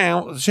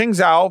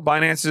Zhao,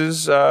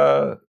 Binance's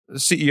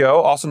CEO,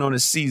 also known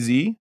as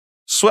CZ,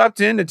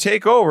 swept in to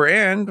take over.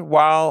 And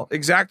while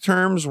exact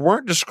terms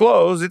weren't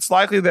disclosed, it's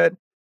likely that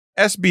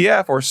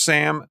SBF, or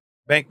Sam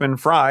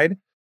Bankman-Fried's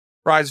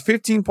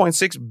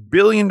 $15.6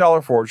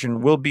 billion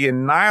fortune will be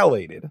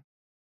annihilated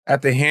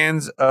at the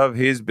hands of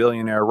his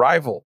billionaire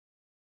rival.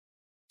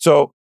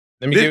 So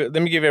let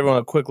me give everyone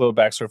a quick little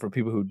backstory for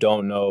people who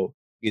don't know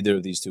either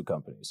of these two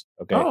companies.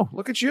 Okay. Oh,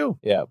 look at you.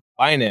 Yeah.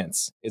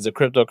 Binance is a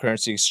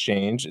cryptocurrency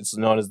exchange. It's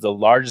known as the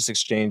largest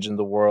exchange in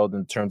the world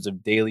in terms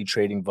of daily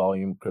trading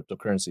volume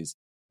cryptocurrencies.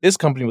 This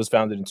company was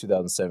founded in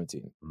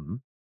 2017. Mm-hmm.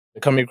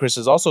 The company Chris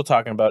is also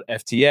talking about,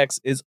 FTX,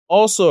 is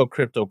also a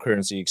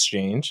cryptocurrency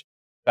exchange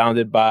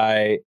founded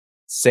by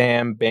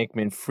Sam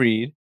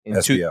Bankman-Fried in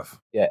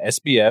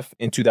SBF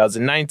in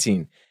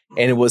 2019.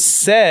 And it was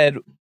said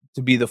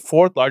to be the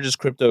fourth largest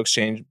crypto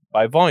exchange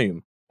by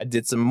volume. I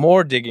did some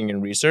more digging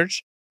and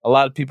research. A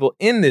lot of people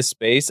in this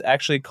space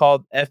actually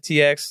called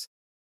FTX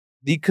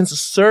the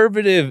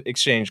conservative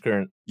exchange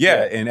current.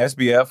 Yeah, and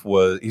SBF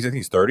I think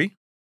he's 30.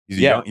 He's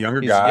a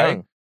younger guy.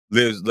 Young.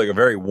 Lives like a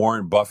very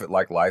Warren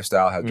Buffett-like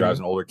lifestyle, drives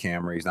an older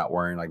Camry. He's not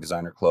wearing like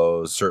designer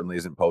clothes, certainly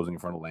isn't posing in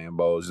front of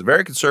Lambos. He's a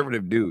very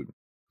conservative dude.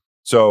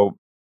 So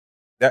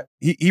that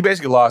he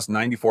basically lost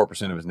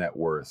 94% of his net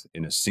worth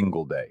in a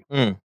single day.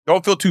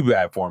 Don't feel too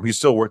bad for him. He's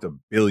still worth $1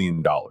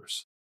 billion.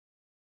 $1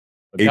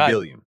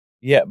 billion.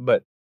 Yeah,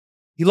 but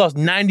he lost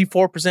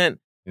 94%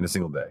 in a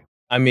single day.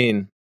 I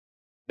mean,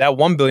 that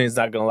 $1 billion is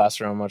not going to last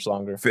around much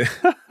longer.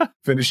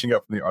 Finishing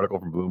up from the article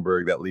from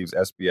Bloomberg, that leaves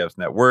SBF's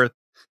net worth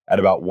at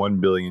about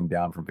 $1 billion,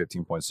 down from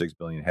 $15.6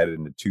 billion headed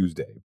into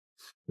Tuesday.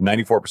 The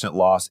 94%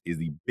 loss is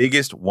the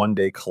biggest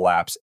one-day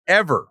collapse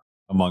ever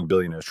among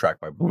billionaires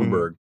tracked by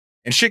Bloomberg.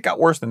 And shit got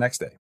worse the next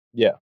day.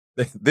 Yeah.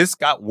 This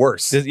got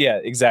worse.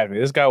 Exactly.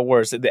 This got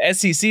worse. The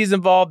SEC is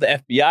involved.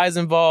 The FBI is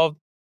involved.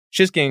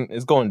 Shit's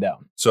is going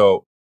down.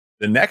 So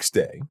the next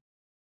day,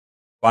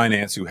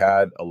 Binance, who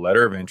had a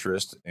letter of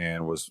interest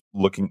and was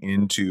looking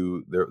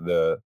into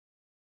the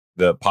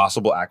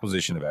possible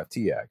acquisition of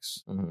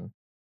FTX.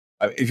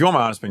 If you want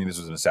my honest opinion, this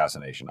was an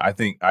assassination. I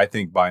think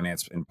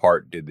Binance in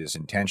part did this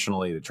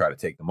intentionally to try to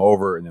take them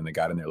over, and then they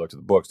got in there, looked at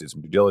the books, did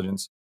some due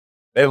diligence.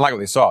 They didn't like what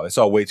they saw. They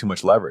saw way too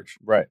much leverage.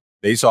 Right.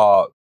 They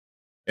saw,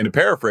 and to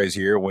paraphrase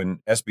here, when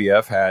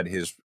SBF had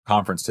his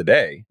conference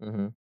today,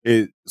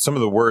 some of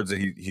the words that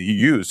he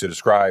used to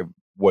describe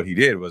what he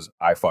did was,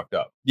 "I fucked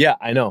up." Yeah,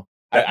 I know.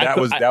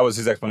 That was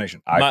his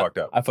explanation. I fucked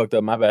up. I fucked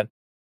up. My bad.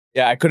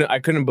 Yeah, I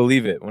couldn't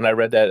believe it when I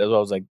read that as well. I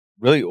was like,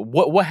 really?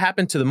 What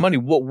happened to the money?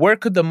 Where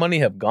could the money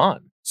have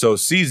gone? So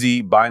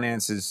CZ,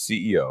 Binance's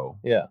CEO,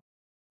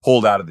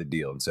 pulled out of the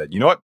deal and said, "You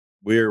know what?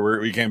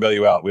 We can't bail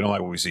you out. We don't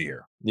like what we see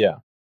here." Yeah.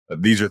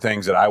 These are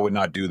things that I would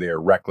not do. They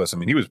are reckless. I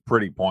mean, he was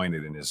pretty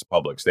pointed in his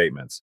public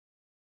statements,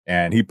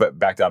 and he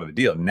backed out of the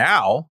deal.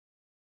 Now,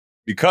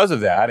 because of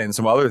that and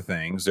some other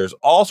things, there's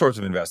all sorts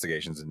of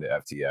investigations into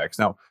FTX.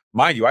 Now,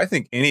 mind you, I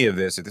think any of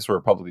this, if this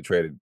were publicly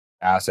traded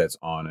assets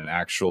on an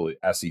actual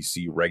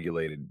SEC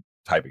regulated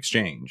type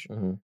exchange,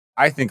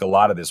 I think a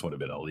lot of this would have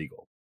been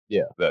illegal.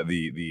 Yeah.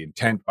 The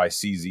intent by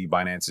CZ,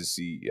 Binance's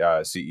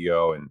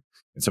CEO, and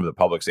some of the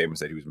public statements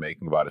that he was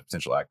making about a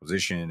potential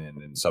acquisition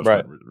and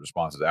subsequent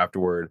responses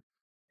afterward.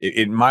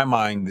 In my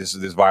mind, this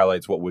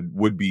violates what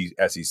would be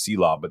SEC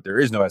law, but there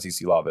is no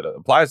SEC law that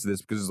applies to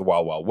this because it's the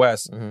Wild Wild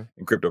West and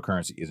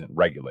cryptocurrency isn't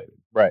regulated.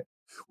 Right.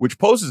 Which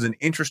poses an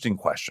interesting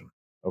question.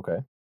 Okay.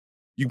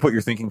 You put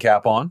your thinking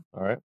cap on.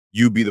 All right.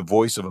 You be the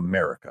voice of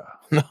America.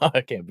 No, I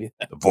can't be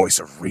that. The voice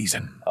of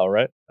reason. All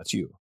right. That's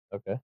you.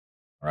 Okay.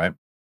 All right.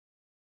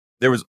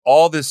 There was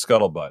all this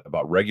scuttlebutt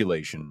about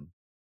regulation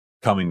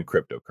coming to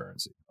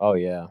cryptocurrency. Oh,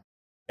 yeah.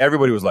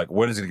 Everybody was like,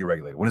 when is it going to get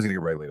regulated? When is it going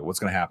to get regulated? What's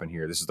going to happen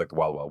here? This is like the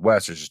Wild Wild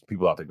West. There's just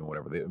people out there doing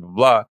whatever, blah, blah,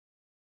 blah.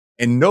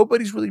 And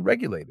nobody's really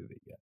regulated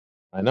it yet.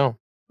 I know.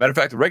 Matter of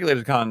fact, the regulators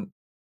have gone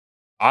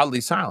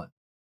oddly silent.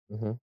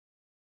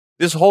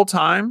 This whole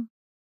time,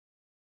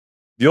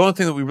 the only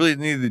thing that we really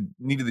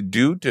needed to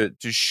do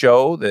to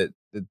show that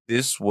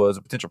this was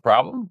a potential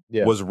problem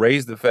was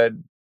raise the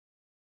Fed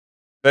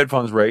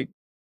funds rate,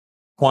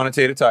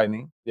 quantitative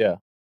tightening,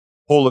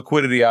 pull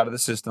liquidity out of the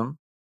system,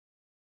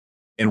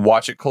 and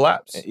watch it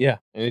collapse. Yeah,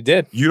 and it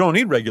did. You don't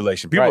need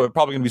regulation. People are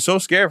probably going to be so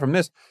scared from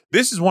this.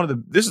 This is what,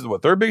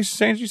 third biggest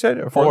exchange you said?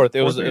 Or fourth.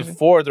 It was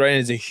fourth, right?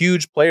 And it's a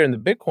huge player in the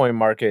Bitcoin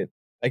market.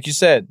 Like you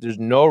said, there's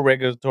no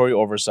regulatory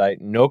oversight,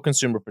 no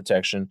consumer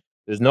protection,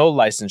 there's no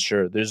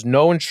licensure, there's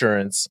no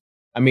insurance.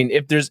 I mean,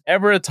 if there's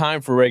ever a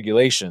time for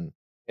regulation,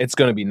 it's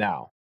going to be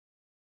now.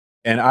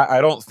 And I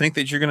don't think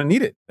that you're going to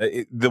need it.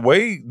 The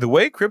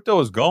way crypto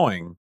is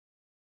going,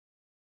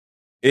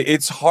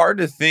 It's hard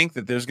to think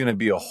that there's going to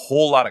be a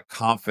whole lot of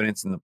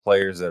confidence in the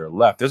players that are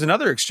left. There's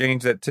another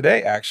exchange that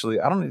today, actually,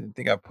 I don't even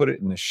think I put it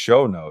in the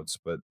show notes,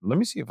 but let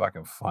me see if I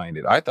can find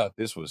it. I thought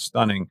this was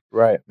stunning.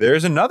 Right.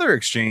 There's another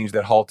exchange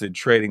that halted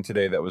trading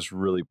today that was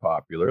really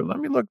popular. Let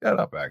me look that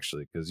up,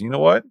 actually, because you know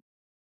what?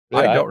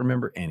 I don't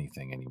remember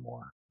anything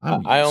anymore.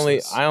 I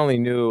only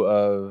knew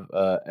of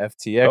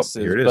FTX,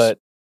 here it is.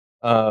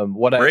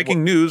 But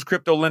breaking news: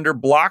 crypto lender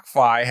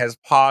BlockFi has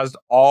paused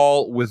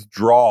all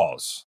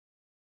withdrawals.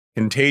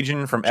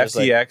 Contagion from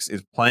FTX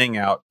is playing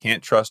out.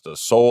 Can't trust a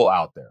soul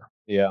out there.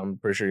 Yeah, I'm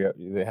pretty sure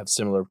they have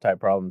similar type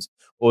problems.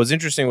 What was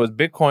interesting was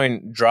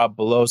Bitcoin dropped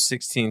below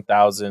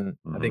 16,000.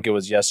 I think it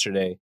was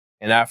yesterday,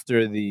 and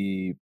after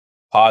the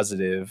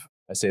positive,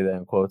 I say that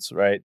in quotes,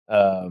 right?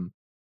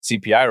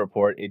 CPI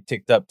report, it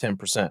ticked up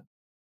 10%.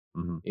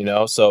 You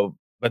know, so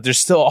but there's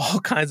still all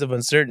kinds of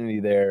uncertainty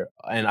there.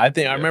 And I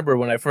remember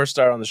when I first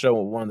started on the show,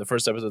 one of the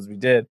first episodes we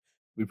did,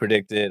 we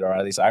predicted, or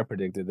at least I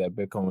predicted, that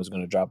Bitcoin was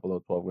going to drop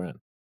below 12 grand.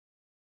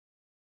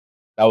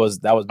 That was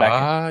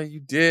back. You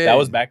did. That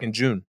was back in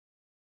June.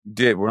 You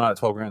did. We're not at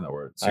 12 grand though.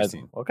 We're at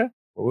 16. Okay.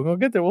 Well, we're gonna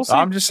get there. We'll see.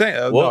 I'm just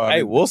saying.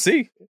 We'll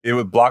see. It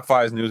with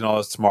BlockFi's news and all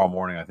this tomorrow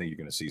morning, I think you're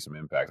going to see some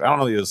impact. I don't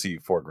know that you'll see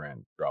 $4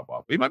 grand drop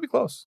off, but it might be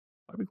close.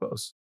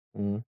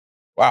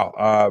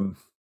 Wow.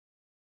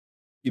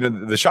 You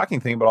know, the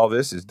shocking thing about all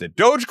this is that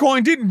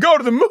Dogecoin didn't go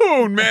to the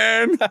moon,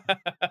 man.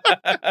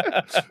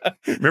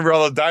 Remember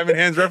all those diamond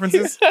hands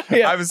references?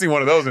 Yeah. I haven't seen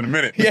one of those in a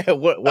minute. Yeah,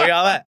 where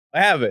y'all at?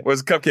 I have it.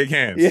 Where's cupcake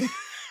hands? Yeah.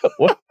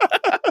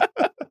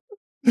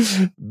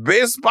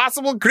 Best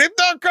possible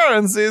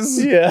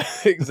cryptocurrencies. Yeah,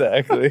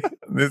 exactly.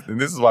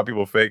 This is why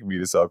people fake me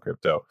to sell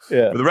crypto.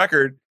 Yeah. For the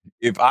record,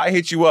 if I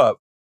hit you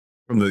up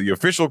from the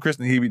official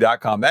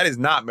KristenHebe.com, that is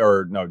not,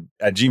 or no,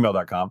 at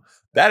gmail.com,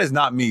 that is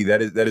not me.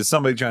 That is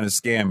somebody trying to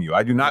scam you.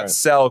 I do not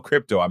sell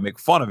crypto. I make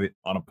fun of it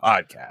on a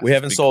podcast. We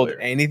haven't sold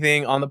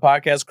anything on the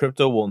podcast.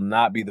 Crypto will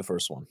not be the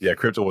first one. Yeah,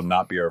 crypto will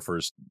not be our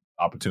first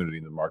opportunity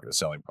in the market of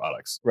selling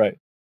products. Right.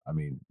 I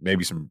mean,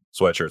 maybe some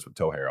sweatshirts with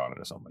toe hair on it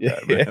or something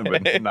like that,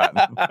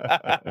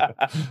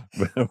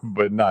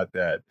 but not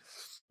that.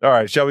 All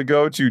right, shall we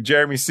go to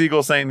Jeremy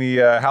Siegel saying the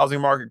housing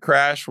market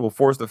crash will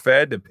force the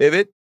Fed to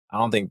pivot? I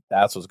don't think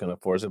that's what's going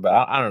to force it, but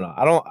I don't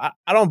know.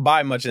 I don't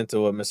buy much into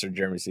what Mr.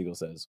 Jeremy Siegel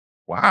says.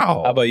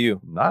 Wow. How about you?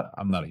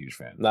 I'm not a huge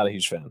fan. Not a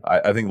huge fan.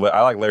 I think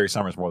I like Larry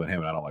Summers more than him,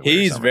 and I don't like.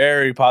 He's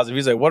very positive.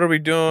 He's like, "What are we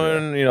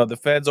doing? Yeah. You know, the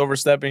Fed's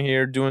overstepping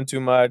here, doing too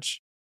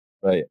much."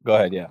 Right. Go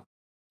ahead. Yeah.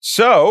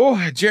 So,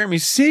 Jeremy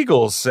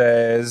Siegel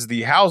says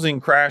the housing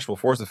crash will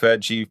force the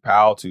Fed Chief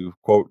Powell to,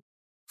 quote,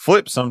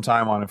 flip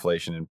sometime on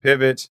inflation and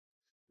pivot.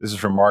 This is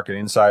from Market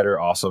Insider,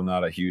 also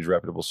not a huge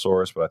reputable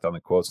source, but I thought the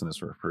quotes in this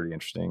were pretty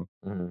interesting.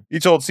 He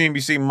told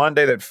CNBC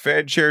Monday that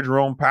Fed Chair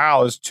Jerome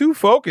Powell is too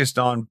focused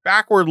on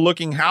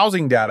backward-looking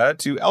housing data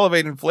to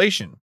elevate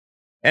inflation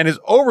and is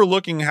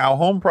overlooking how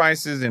home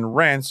prices and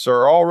rents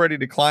are already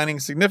declining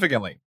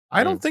significantly.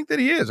 I don't think that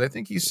he is. I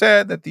think he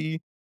said that the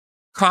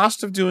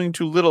cost of doing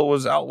too little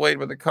was outweighed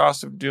by the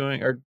cost of doing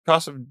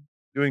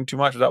too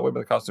much was outweighed by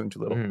the cost of doing too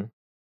little.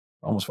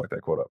 Almost fucked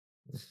that quote up.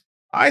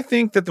 I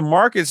think that the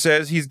market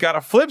says he's got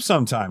to flip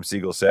sometime,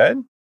 Siegel said.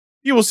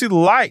 You will see the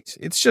light.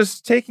 It's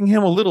just taking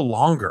him a little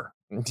longer.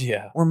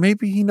 Yeah. Or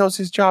maybe he knows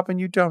his job and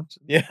you don't.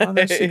 Yeah.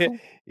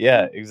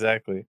 Yeah,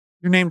 exactly.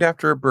 You're named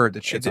after a bird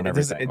that shits on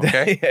everything,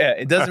 okay? Yeah,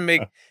 it doesn't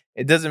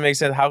make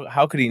sense.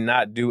 How could he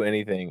not do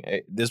anything?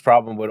 This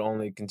problem would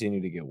only continue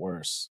to get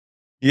worse.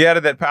 He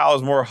added that Powell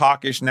is more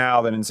hawkish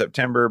now than in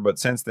September, but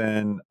since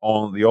then,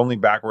 the only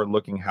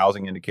backward-looking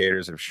housing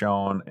indicators have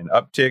shown an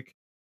uptick,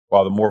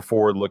 while the more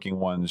forward-looking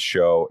ones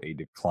show a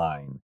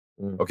decline.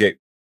 Okay,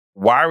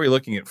 why are we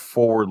looking at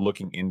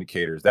forward-looking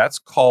indicators? That's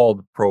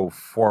called pro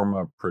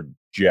forma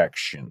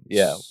projections.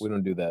 Yeah, we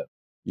don't do that.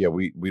 Yeah,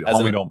 we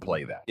don't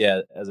play that.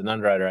 Yeah, as an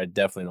underwriter, I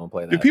definitely don't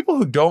play that. Do people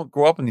who don't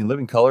grow up in the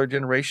living color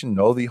generation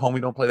know the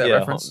homie don't play that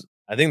reference?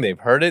 I think they've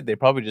heard it. They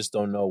probably just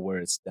don't know where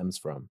it stems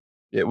from.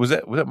 Yeah, was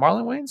it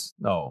Marlon Wayans?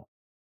 No,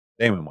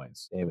 Damon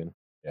Wayans. Damon.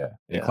 Yeah,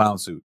 in a clown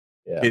suit.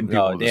 Yeah, hitting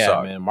people with the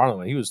sock. Man, Marlon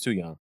Wayans, he was too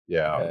young.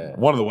 Yeah,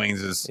 one of the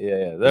Wayneses.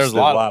 Yeah. There's a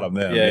lot of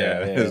them.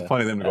 Yeah. There's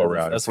plenty of them to go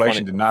around.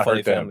 Inflation did not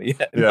hurt them.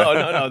 Yeah.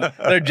 No.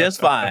 They're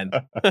just fine.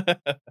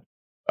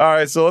 All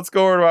right, so let's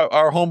go over to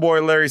our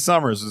homeboy Larry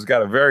Summers, who's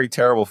got a very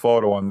terrible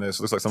photo on this.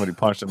 Looks like somebody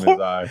punched him in his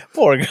eye.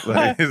 Poor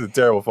guy. It's a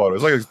terrible photo.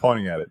 It's like he's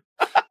pointing at it.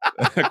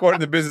 According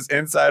to Business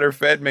Insider,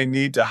 Fed may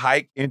need to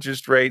hike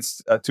interest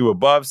rates to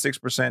above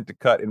 6% to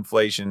cut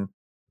inflation,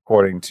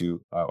 according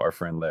to our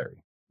friend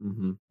Larry.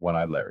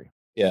 One-eyed Larry.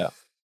 Yeah.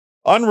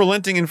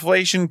 Unrelenting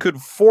inflation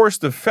could force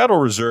the Federal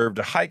Reserve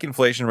to hike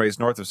inflation rates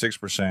north of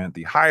 6%,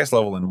 the highest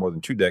level in more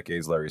than 2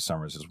 decades, Larry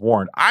Summers has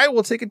warned. I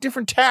will take a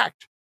different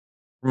tact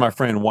from my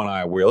friend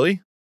One-Eye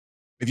Willie.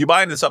 If you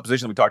buy into the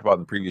supposition that we talked about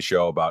in the previous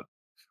show about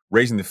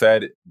raising the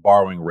Fed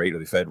borrowing rate or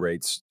the Fed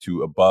rates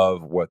to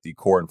above what the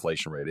core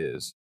inflation rate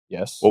is.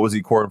 Yes. What was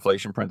the core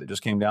inflation print that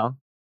just came down?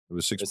 It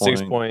was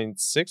 6.6,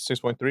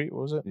 6.3.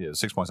 What was it? Yeah,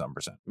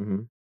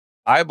 6.7%.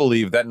 I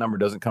believe that number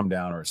doesn't come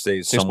down or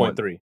stays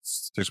 6.3.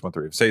 6.3.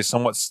 If it stays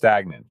somewhat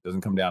stagnant,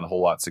 doesn't come down a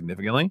whole lot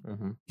significantly.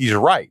 Mm-hmm. He's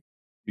right,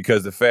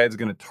 because the Fed's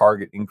going to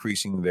target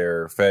increasing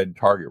their Fed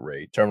target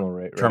rate,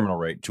 terminal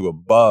rate to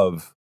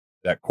above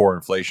that core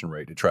inflation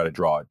rate to try to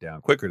draw it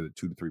down quicker to the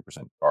 2 to 3%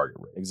 target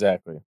rate.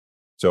 Exactly.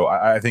 So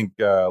I think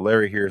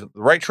Larry here is the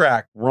right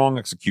track, wrong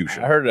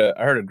execution. I heard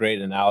a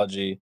great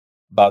analogy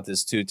about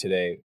this too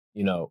today.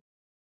 You know,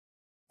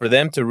 for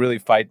them to really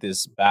fight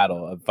this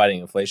battle of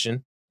fighting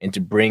inflation and to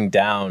bring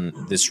down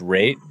this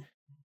rate,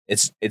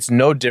 it's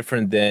no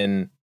different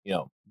than, you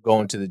know,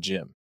 going to the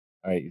gym.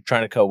 All right, you're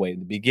trying to cut weight. In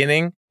the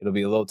beginning, it'll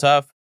be a little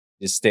tough.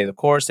 Just stay the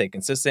course, stay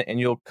consistent, and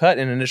you'll cut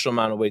an initial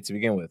amount of weight to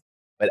begin with.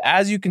 But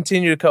as you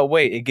continue to cut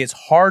weight, it gets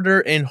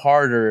harder and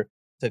harder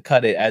to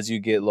cut it as you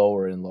get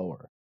lower and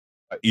lower.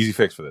 Easy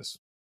fix for this.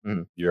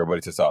 Mhm. Give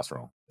everybody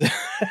testosterone.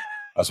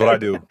 That's what I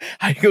do.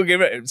 How you gonna give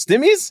it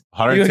stimmies?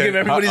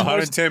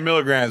 110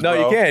 milligrams. No,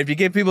 bro. you can't. If you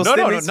give people No,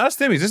 stimmies, not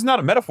stimmies. This is not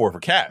a metaphor for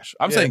cash.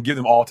 I'm saying give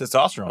them all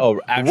testosterone. Oh,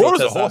 the actual world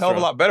is a whole hell of a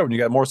testosterone. lot better when you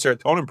got more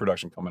serotonin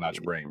production coming out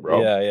your brain,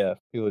 bro. Yeah.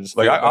 People just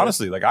Like, feel I better.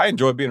 honestly, like, I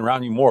enjoy being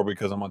around you more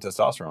because I'm on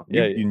testosterone.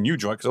 Yeah, You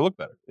join because I look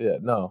better. Yeah,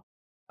 no,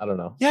 I don't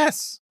know.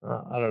 Yes.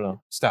 I don't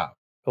know. Stop.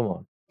 Come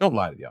on. Don't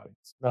lie to the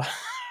audience. No.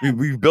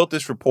 We've built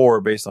this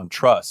rapport based on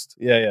trust.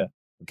 Yeah.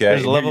 Okay.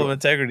 There's a And level of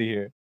integrity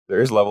here.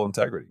 there is level of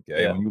integrity.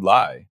 Okay. Yeah. When you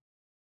lie,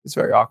 it's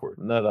very awkward.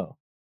 No.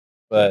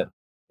 But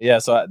yeah,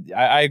 so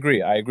I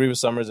agree. I agree with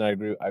Summers, and I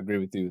agree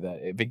with you that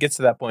if it gets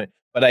to that point,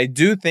 but I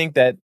do think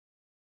that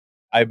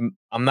I'm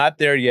not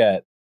there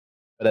yet.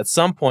 But at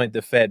some point,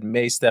 the Fed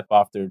may step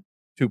off their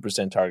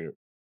 2% target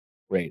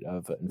rate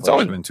of inflation. It's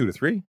always been 2 to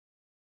 3.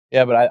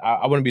 Yeah, but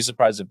I wouldn't be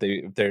surprised if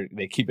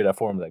they keep it at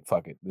 4 and be like,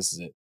 fuck it, this is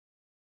it.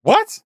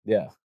 What?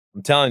 Yeah,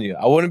 I'm telling you,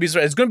 I wouldn't be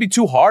surprised. It's going to be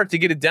too hard to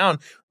get it down.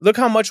 Look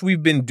how much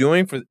we've been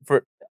doing for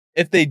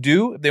if they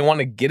want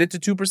to get it to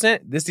 2%,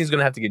 this thing's going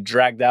to have to get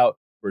dragged out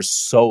for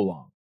so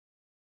long.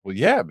 Well,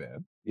 yeah,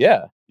 man.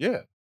 Yeah.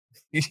 Yeah.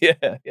 Yeah.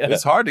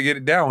 It's hard to get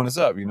it down when it's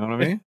up. You know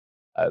what I mean?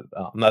 I'm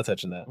not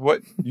touching that.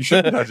 What? You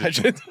shouldn't touch I it.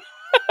 should-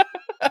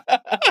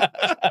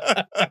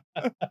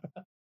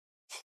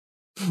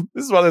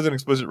 This is why there's an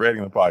explicit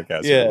rating on the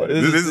podcast. Yeah, everybody.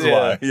 this This is- is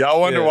why. Y'all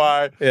wonder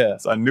why. Yeah.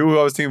 So I knew who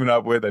I was teaming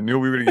up with. I knew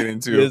we were going to get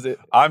into.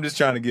 I'm just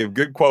trying to give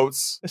good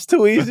quotes. It's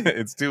too easy.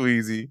 It's too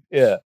easy.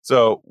 Yeah.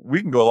 So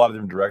we can go a lot of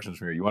different directions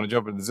from here. You want to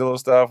jump into Zillow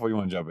stuff? What do you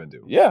want to jump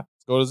into? Yeah.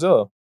 Let's go to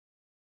Zillow.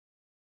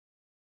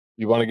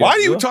 You want to get Why are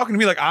to you Zillow? talking to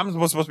me like I'm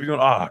supposed to be doing?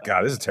 Oh,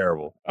 God, this is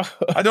terrible.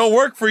 I don't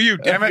work for you,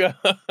 damn it.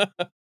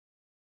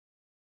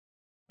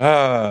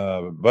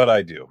 But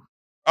I do.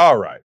 All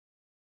right.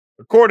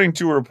 According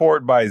to a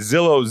report by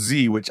Zillow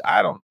Z, which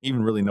I don't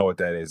even really know what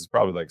that is. It's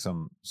probably like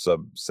some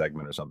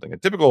sub-segment or something. A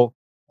typical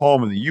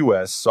home in the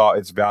U.S. saw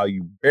its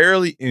value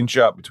barely inch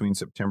up between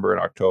September and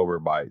October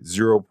by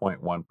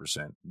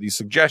 0.1%. The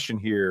suggestion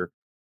here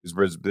is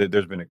there's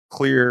been a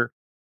clear,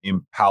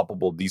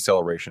 impalpable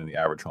deceleration in the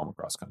average home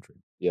across the country.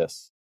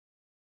 Yes.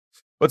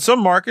 But some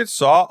markets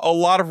saw a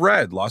lot of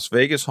red. Las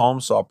Vegas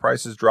homes saw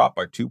prices drop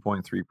by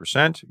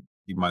 2.3%. Keep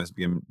in mind this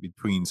being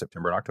between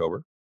September and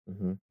October.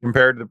 Mm-hmm.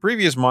 Compared to the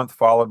previous month,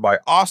 followed by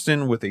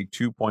Austin with a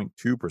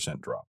 2.2%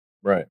 drop.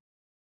 Right.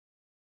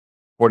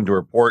 According to a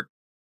report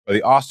by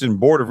the Austin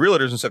Board of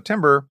Realtors in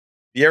September,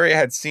 the area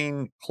had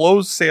seen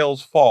closed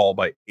sales fall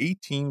by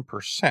 18%.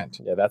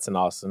 Yeah, that's in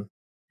Austin.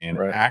 And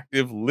right.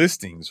 active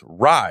listings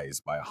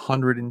rise by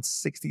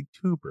 162%.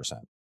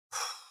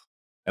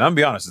 And I'm gonna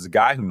be honest, as a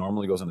guy who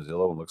normally goes into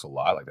Zillow and looks a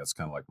lot, like that's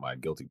kind of like my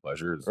guilty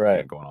pleasure. Is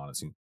right. Going on.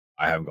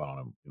 I haven't gone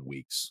on in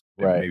weeks,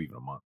 maybe even a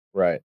month.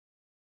 Right.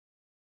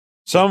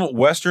 Some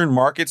Western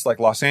markets like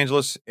Los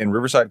Angeles and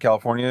Riverside,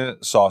 California,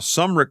 saw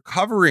some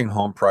recovery in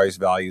home price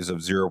values of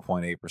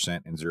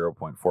 0.8% and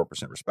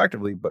 0.4%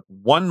 respectively, but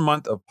 1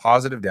 month of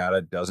positive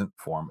data doesn't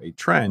form a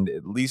trend,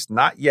 at least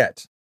not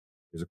yet.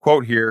 There's a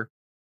quote here.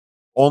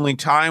 Only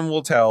time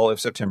will tell if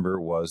September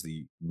was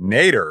the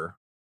nadir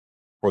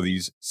for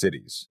these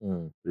cities,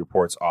 the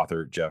report's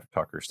author Jeff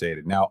Tucker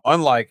stated. Now,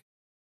 unlike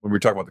when we were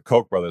talking about the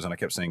Koch brothers and I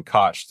kept saying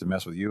Koch to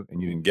mess with you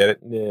and you didn't get it.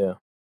 Yeah.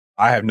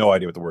 I have no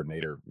idea what the word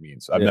nadir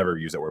means. I've never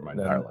used that word in my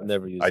entire life.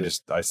 Never used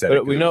it. I said but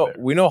it.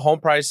 we know home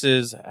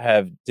prices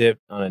have dipped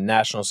on a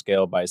national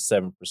scale by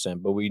 7%,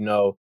 but we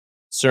know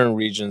certain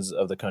regions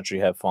of the country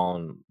have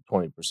fallen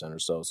 20% or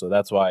so. So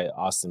that's why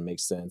Austin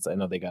makes sense. I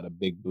know they got a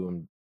big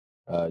boom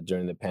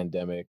during the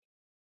pandemic.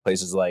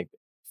 Places like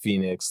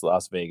Phoenix,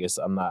 Las Vegas,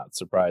 I'm not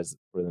surprised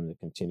for them to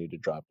continue to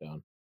drop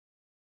down.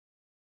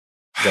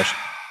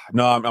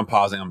 No, I'm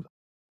pausing.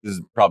 This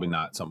is probably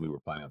not something we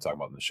were planning on talking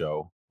about in the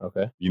show.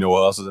 Okay. You know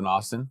what else is in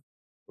Austin?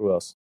 Who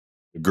else?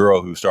 The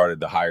girl who started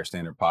the Higher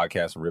Standard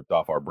podcast and ripped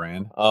off our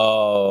brand.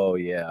 Oh,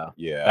 yeah.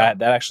 Yeah.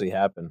 That actually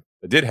happened.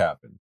 It did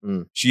happen.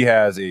 She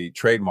has a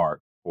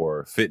trademark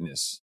for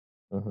fitness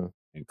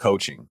and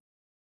coaching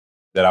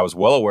that I was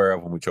well aware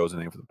of when we chose the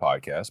name for the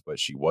podcast, but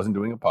she wasn't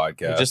doing a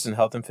podcast. Just in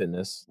health and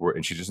fitness.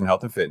 And she's just in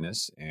health and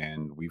fitness.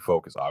 And we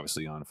focus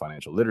obviously on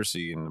financial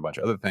literacy and a bunch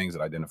of other things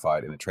that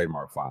identified in the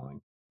trademark filing.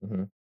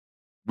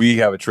 We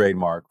have a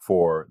trademark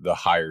for the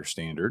higher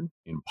standard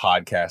in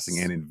podcasting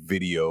and in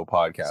video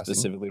podcasting.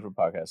 Specifically for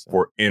podcasting.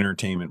 For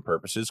entertainment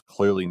purposes,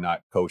 clearly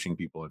not coaching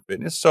people in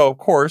fitness. So, of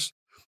course,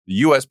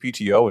 the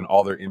USPTO and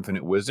all their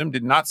infinite wisdom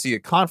did not see a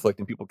conflict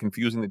in people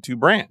confusing the two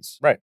brands.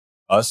 Right.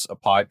 Us, a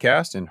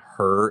podcast, and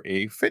her,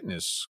 a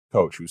fitness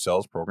coach who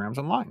sells programs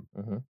online.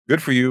 Mm-hmm.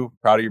 Good for you.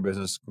 Proud of your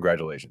business.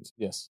 Congratulations.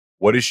 Yes.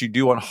 What does she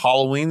do on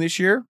Halloween this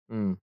year?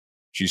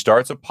 She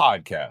starts a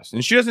podcast.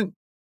 And she doesn't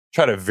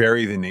try to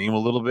vary the name a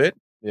little bit.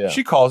 Yeah.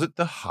 She calls it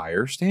the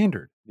higher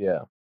standard. Yeah.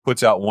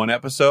 Puts out one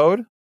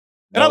episode.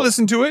 And I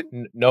listen to it.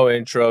 No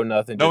intro,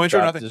 nothing. No intro,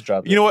 nothing. Just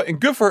drop it. You know what? And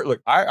good for her.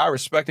 Look, I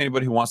respect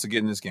anybody who wants to get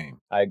in this game.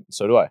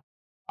 So do I.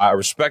 I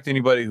respect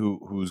anybody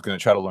who's going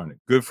to try to learn it.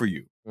 Good for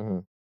you. Mm-hmm.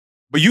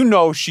 But you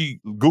know she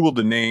Googled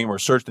the name or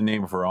searched the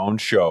name of her own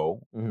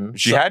show. Mm-hmm.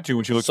 She had to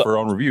when she looked for her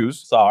own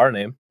reviews. Saw our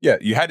name. Yeah,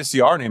 you had to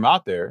see our name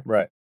out there.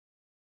 Right.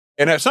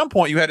 And at some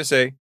point, you had to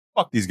say,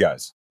 fuck these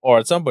guys. Or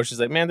at some point, she's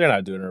like, man, they're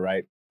not doing it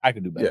right. I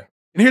could do better. Yeah.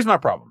 And here's my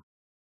problem.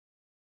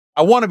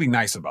 I want to be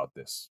nice about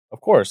this. Of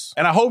course.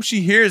 And I hope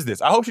she hears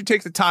this. I hope she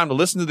takes the time to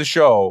listen to the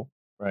show.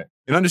 Right.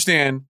 And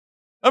understand,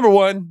 number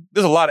one,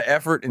 there's a lot of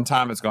effort and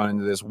time that's gone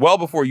into this. Well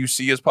before you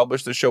see us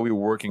publish the show, we were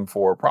working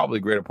for probably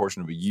a greater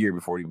portion of a year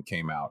before it even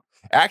came out.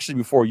 Actually,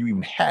 before you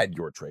even had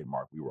your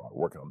trademark, we were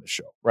working on this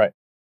show. Right.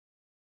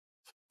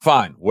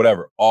 Fine.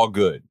 Whatever. All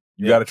good.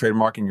 You got a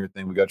trademark in your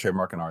thing. We got a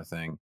trademark in our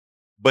thing.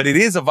 But it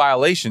is a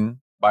violation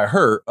by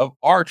her of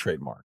our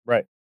trademark.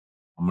 Right.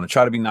 I'm going to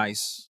try to be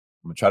nice.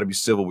 I'm going to try to be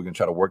civil. We're going to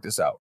try to work this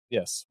out.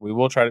 Yes, we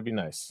will try to be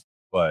nice.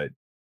 But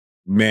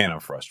man,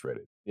 I'm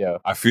frustrated. Yeah.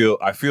 I feel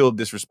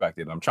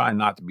disrespected. I'm trying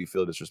not to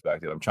feel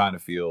disrespected. I'm trying to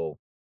feel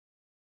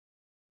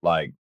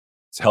like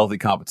it's healthy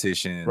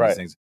competition and these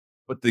things.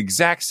 But the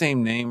exact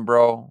same name,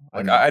 bro.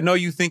 Like I know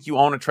you think you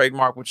own a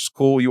trademark, which is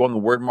cool. You own the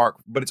word mark,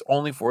 but it's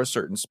only for a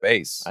certain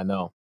space. I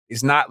know.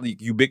 It's not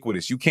like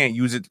ubiquitous. You can't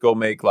use it to go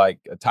make like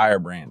a tire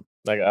brand.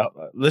 Like,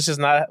 let's just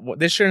not.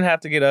 This shouldn't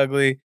have to get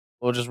ugly.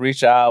 We'll just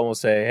reach out and we'll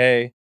say,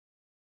 hey,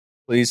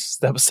 please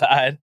step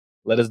aside.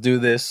 Let us do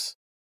this.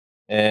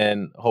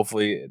 And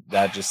hopefully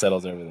that just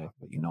settles everything.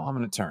 But you know, I'm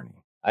an attorney.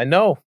 I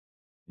know.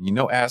 You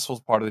know,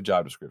 asshole's part of the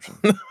job description.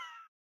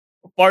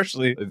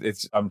 Partially.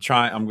 I'm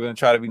going to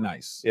try to be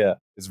nice. Yeah.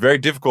 It's very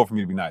difficult for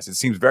me to be nice. It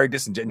seems very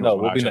disingenuous. No,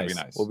 when we'll I be try nice. to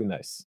be nice. We'll be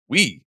nice.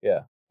 We?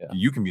 Yeah.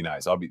 You can be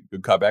nice. I'll be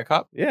good cop, bad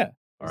cop? Yeah.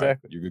 All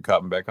exactly. Right. You're good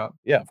cop and bad cop?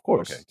 Yeah, of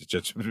course. Okay,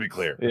 just to be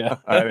clear. Yeah.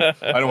 I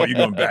don't want you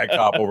doing bad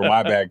cop over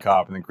my bad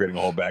cop and then creating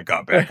a whole bad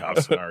cop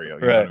scenario.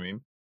 You know what I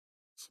mean?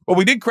 But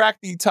we did crack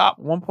the top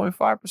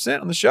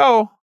 1.5% on the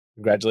show.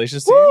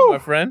 Congratulations to you, my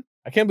friend.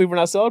 I can't believe we're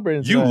not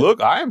celebrating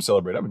tonight. I am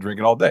celebrating. I've been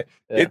drinking all day.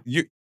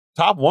 Yeah.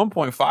 Top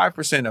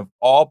 1.5% of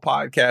all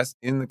podcasts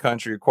in the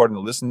country, according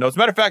to Listen Notes.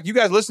 Matter of fact, you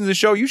guys listen to the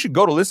show. You should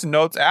go to Listen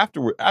Notes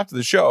after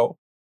the show.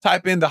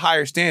 Type in the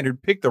higher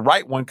standard. Pick the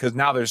right one because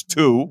now there's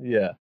two.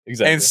 Yeah,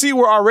 exactly. And see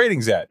where our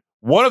rating's at.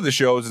 One of the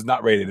shows is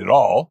not rated at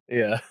all.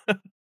 Yeah.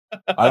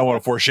 I don't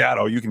want to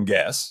foreshadow. You can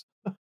guess.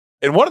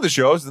 And one of the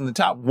shows is in the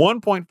top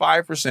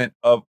 1.5%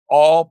 of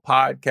all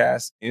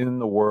podcasts in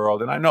the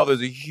world. And I know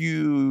there's a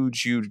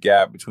huge, huge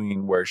gap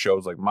between where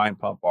shows like Mind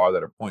Pump are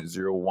that are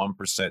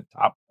 0.01%,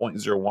 top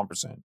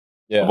 0.01%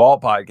 of all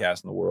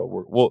podcasts in the world.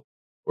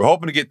 We're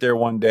hoping to get there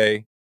one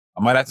day.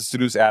 I might have to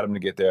seduce Adam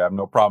to get there. I have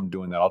no problem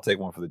doing that. I'll take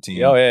one for the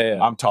team. Oh, yeah.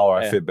 I'm taller.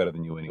 I fit better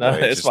than you anyway. No,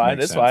 it's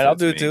fine. It's fine. I'll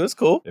do it too. It's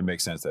cool. It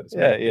makes sense that it's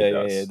me.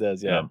 It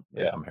does. Yeah.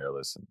 I'm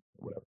hairless and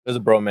whatever. There's a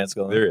bromance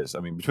going on. There is. I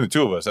mean, between the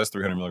two of us, that's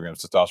 300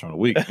 milligrams of testosterone a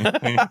week.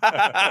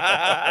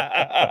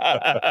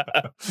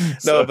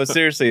 No, but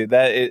seriously,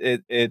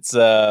 it's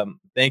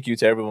thank you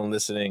to everyone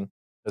listening,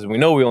 because we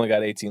know we only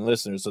got 18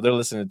 listeners, so they're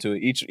listening to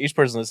it. Each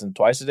person listens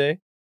twice a day.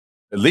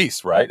 At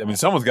least, right? I mean,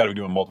 someone's got to be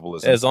doing multiple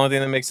listens. Yeah, it's the only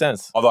thing that makes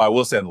sense. Although I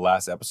will say in the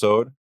last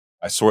episode,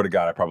 I swear to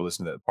God, I probably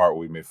listened to that part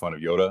where we made fun of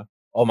Yoda.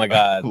 Oh my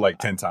God. Like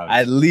 10 times.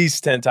 At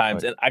least 10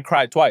 times. And I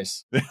cried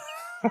twice. I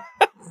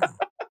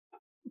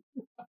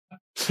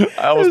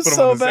almost put him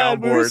on the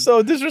soundboard. We were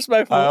so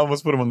disrespectful. I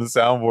almost put him on the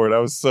soundboard. I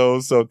was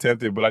so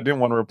tempted, but I didn't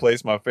want to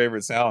replace my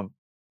favorite sound.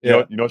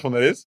 You know which one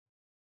that is?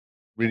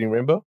 Reading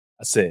Rainbow?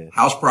 I said.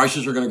 House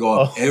prices are going to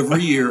go up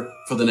every year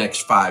for the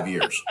next 5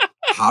 years.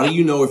 How do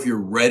you know if you're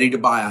ready to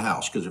buy a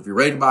house? Because if you're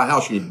ready to buy a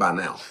house, you need to buy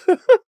now.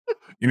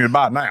 You need to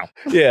buy it now.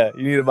 Yeah,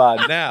 you need to buy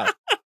it now.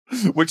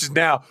 Which is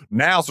now.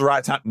 Now's the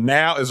right time.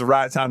 Now is the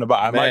right time to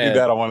buy. I might do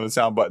that on one of the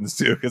sound buttons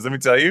too. Because let me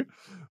tell you,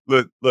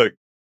 look.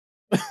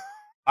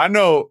 I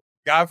know,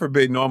 God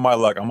forbid, knowing my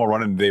luck, I'm gonna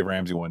run into Dave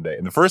Ramsey one day,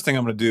 and the first thing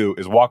I'm gonna do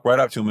is walk right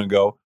up to him and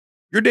go,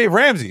 "You're Dave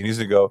Ramsey," and he's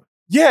gonna go,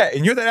 "Yeah,"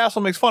 and you're that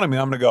asshole makes fun of me.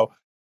 I'm gonna go,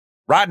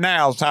 "Right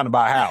now is time to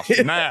buy a house.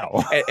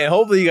 Now." and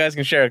hopefully you guys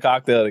can share a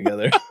cocktail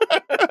together.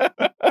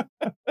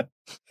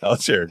 I'll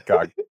share a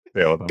cocktail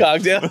with him.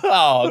 Cocktail?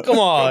 Oh, come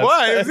on.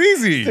 Why? It's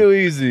easy. Too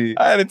easy.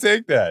 I had to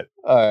take that.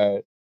 All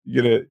right.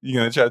 You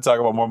gonna try to talk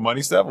about more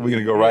money stuff, or are we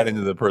gonna go right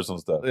into the personal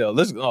stuff? Yeah,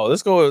 let's go.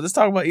 Let's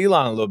talk about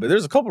Elon a little bit.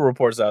 There's a couple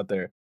reports out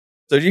there.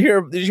 So did you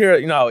hear?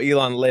 You know how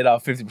Elon laid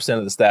off 50%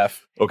 of the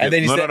staff? Okay. And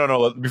then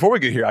No. Before we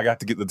get here, I got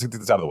to get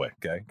this out of the way,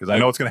 okay? Because I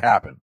know it's gonna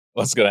happen.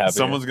 What's gonna happen?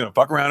 Someone's gonna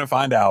fuck around and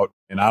find out,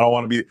 and I don't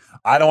want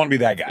to be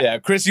that guy. Yeah,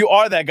 Chris, you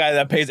are that guy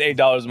that pays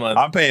 $8 a month.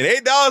 I'm paying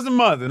 $8 a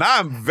month, and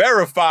I'm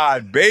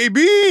verified,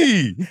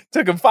 baby.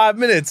 Took him 5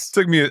 minutes.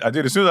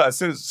 As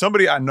soon as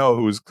somebody I know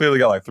who's clearly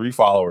got like 3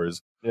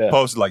 followers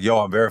posted like, yo,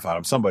 I'm verified.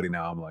 I'm somebody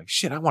now. I'm like,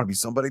 shit, I want to be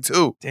somebody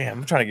too. Damn,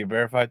 I'm trying to get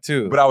verified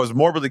too. But I was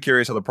morbidly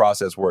curious how the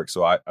process works.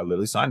 So I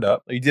literally signed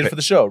up. You did it for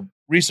the show.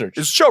 Research.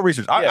 It's show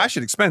research. I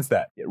should expense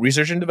that. Yeah,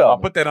 research and I'll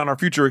development. put that on our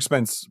future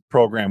expense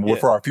program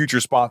for our future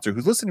sponsor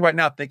who's listening right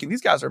now thinking, these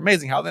guys are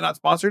amazing. How are they not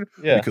sponsored?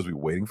 Yeah. Because we're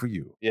waiting for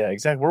you. Yeah,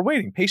 exactly. We're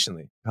waiting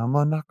patiently. Come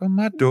on, knock on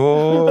my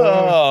door.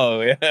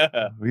 Oh,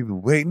 yeah. We've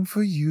been waiting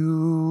for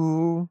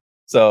you.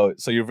 So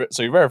you're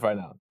verified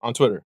now on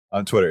Twitter.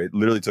 On Twitter, it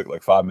literally took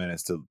like 5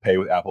 minutes to pay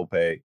with Apple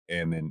Pay,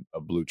 and then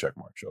a blue check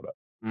mark showed up.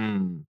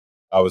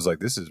 I was like,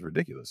 this is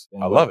ridiculous.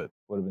 I love it.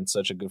 Would have been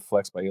such a good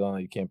flex by Elon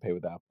that you can't pay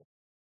with Apple.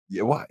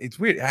 Yeah, well, it's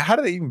weird. How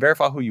do they even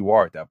verify who you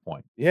are at that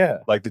point? Yeah.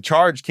 Like the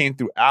charge came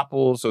through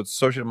Apple, so it's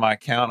associated with my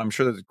account. I'm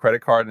sure there's a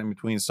credit card in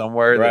between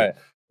somewhere. Right.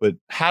 But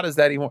how does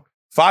that even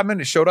 5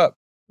 minutes showed up?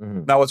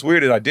 Mm-hmm. Now, what's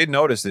weird is I did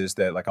notice this,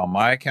 that like on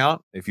my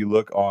account, if you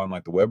look on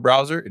like the web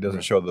browser, it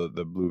doesn't show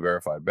the blue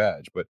verified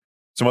badge. But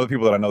some other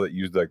people that I know that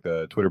use like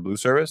the Twitter Blue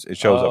service, it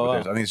shows up with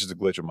theirs. I think it's just a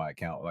glitch of my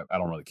account. Like I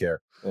don't really care.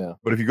 Yeah.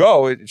 But if you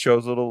go, it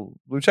shows a little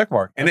blue check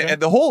mark. And,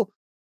 Okay.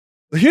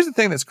 Here's the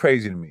thing that's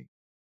crazy to me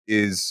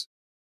is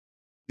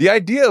the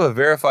idea of a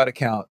verified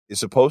account is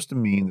supposed to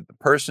mean that the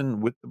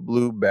person with the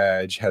blue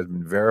badge has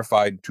been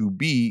verified to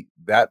be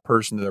that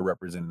person that they're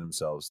representing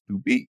themselves to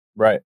be.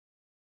 Right.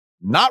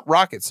 Not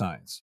rocket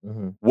science.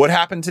 Mm-hmm. What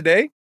happened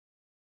today?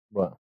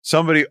 Well,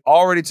 Somebody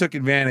already took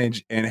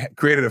advantage and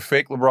created a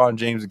fake LeBron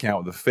James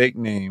account with a fake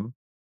name,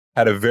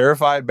 had a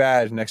verified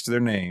badge next to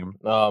their name,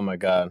 oh my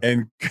God.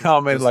 and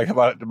commented like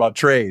about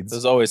trades.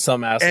 There's always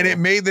some asshole. And it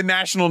made the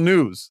national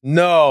news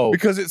no.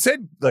 because it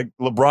said like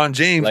LeBron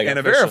James Like and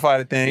official. a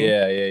verified thing.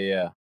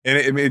 Yeah.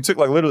 And it took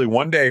like literally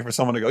one day for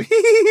someone to go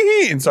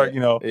and start,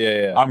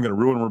 Yeah. I'm going to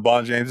ruin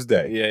LeBron James'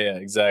 day Yeah,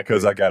 exactly.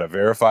 because I got a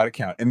verified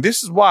account. And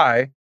this is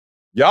why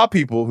y'all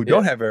people who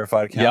don't have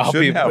verified accounts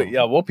shouldn't have them.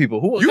 Yeah, what people?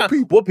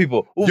 What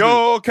people? Who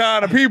Yo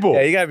kind of people.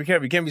 Yeah, you gotta be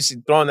careful. You can't be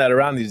throwing that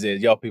around these days,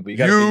 y'all people. You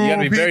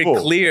gotta be very people.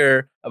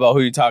 clear about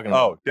who you're talking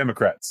about. Oh,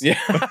 Democrats. Yeah.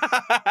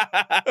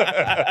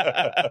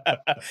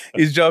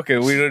 He's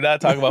joking. We do not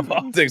talk about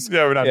politics.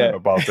 Yeah, we're not talking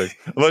about politics.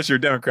 Unless you're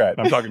a Democrat.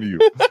 And I'm talking to you.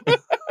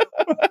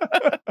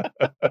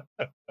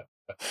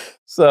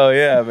 So,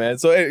 yeah, man.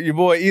 So, your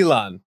boy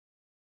Elon,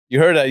 you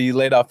heard that he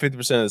laid off 50%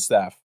 of the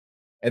staff.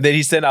 And then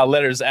he sent out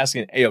letters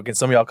asking, hey, yo, can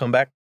some of y'all come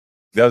back?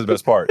 That was the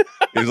best part.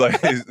 He was like,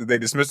 they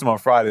dismissed him on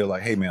Friday. They're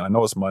like, hey, man, I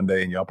know it's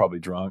Monday and y'all probably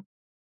drunk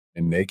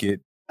and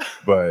naked,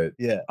 but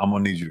I'm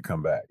going to need you to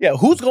come back. Yeah,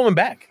 who's going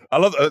back? I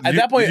love At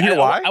that point, did you hear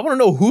why? I want to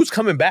know who's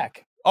coming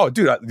back. Oh,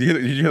 dude, did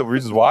you hear the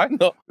reasons why?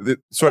 No.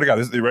 Swear to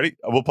God, you ready?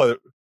 We'll play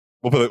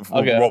role play this.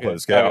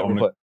 Okay? All right, I'm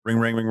gonna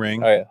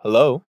ring. All right,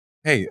 hello.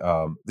 Hey,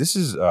 this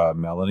is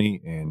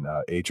Melanie in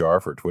HR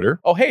for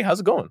Twitter. Oh, hey, how's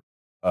it going?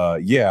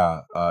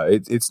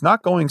 It's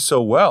not going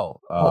so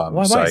well.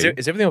 Why?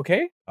 Is everything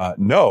okay?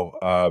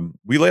 No.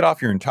 We laid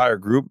off your entire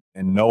group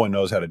and no one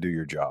knows how to do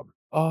your job.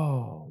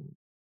 Oh.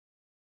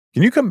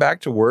 Can you come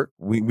back to work?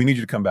 We need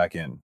you to come back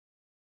in.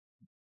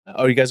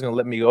 Are you guys going to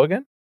let me go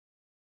again?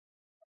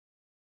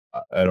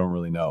 I don't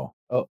really know.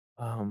 Oh,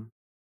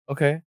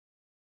 okay.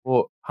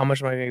 Well, how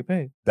much am I going to get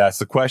paid? That's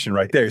the question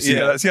right there. See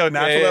how natural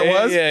that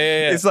was?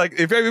 Yeah. It's like,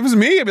 if it was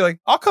me, I'd be like,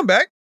 I'll come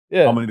back.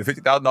 Yeah. I'm going to need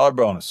a $50,000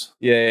 bonus.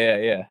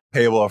 Yeah.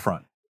 Payable up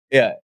front.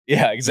 Yeah,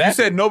 exactly. You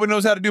said nobody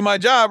knows how to do my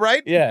job,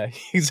 right? Yeah,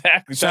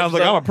 exactly. Sounds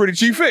like I'm a pretty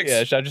cheap fix.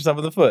 Yeah, shot yourself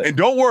in the foot. And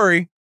don't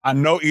worry, I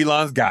know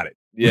Elon's got it.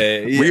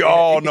 Yeah. We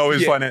all know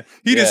his finance.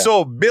 He just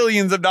sold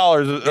billions of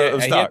dollars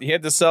of stock. He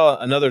had to sell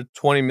another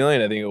 20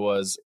 million, I think it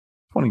was.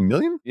 20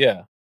 million?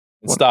 Yeah.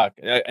 In stock.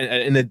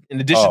 In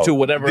addition to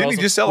whatever Didn't else,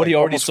 he just sell what he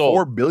already almost sold.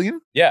 4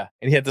 billion? Yeah.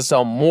 And he had to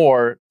sell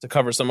more to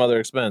cover some other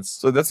expense.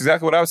 So that's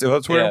exactly what I was saying. If I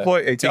was a Twitter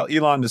employee, hey, tell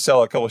Elon to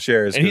sell a couple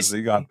shares because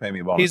he's going to pay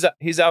me a bonus.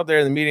 He's out there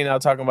in the meeting now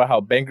talking about how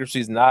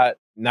bankruptcy is not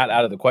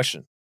out of the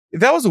question.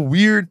 That was a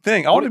weird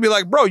thing. I wanted to be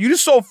like, bro, you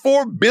just sold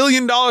 $4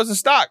 billion of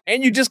stock.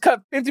 And you just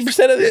cut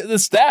 50% of the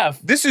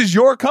staff. This is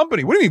your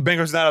company. What do you mean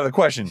bankruptcy is not out of the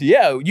question?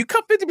 Yeah, you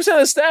cut 50% of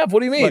the staff.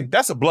 What do you mean? Like,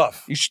 that's a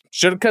bluff. You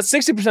should have cut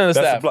 60% of the That's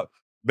staff. a bluff.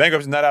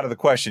 Bankruptcy is not out of the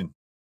question.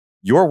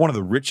 You're one of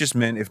the richest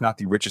men, if not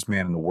the richest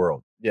man in the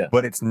world. Yeah.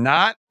 But it's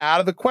not out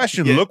of the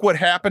question. Yeah. Look what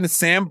happened to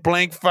Sam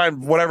Blank,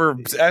 whatever,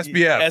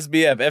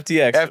 SBF.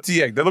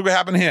 FTX. Look what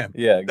happened to him.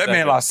 Yeah, exactly. That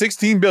man lost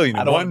 $16 billion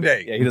in one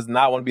day. Yeah, he does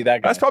not want to be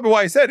that guy. That's probably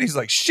why he said it. He's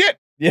like, shit.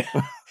 Yeah.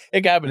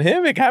 It can happen to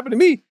him. It can happen to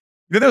me.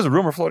 You know, there's a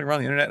rumor floating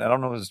around the internet, and I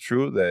don't know if it's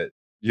true, that,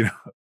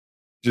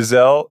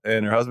 Giselle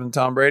and her husband,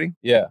 Tom Brady,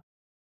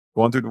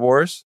 going through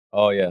divorce.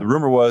 Oh, yeah. The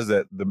rumor was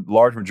that the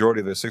large majority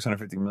of their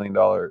 $650 million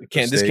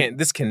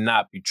This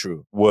cannot be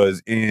true.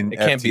 Was in It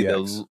can't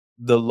FTX.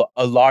 be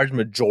a large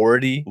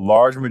majority.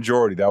 Large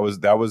majority. That was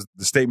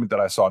the statement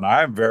that I saw. Now, I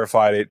haven't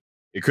verified it.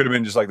 It could have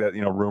been just like that,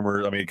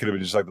 rumor. I mean, it could have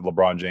been just like the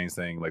LeBron James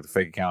thing, like the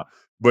fake account.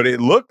 But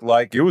it looked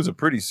like it was a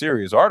pretty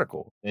serious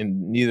article.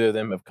 And neither of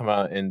them have come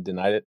out and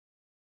denied it.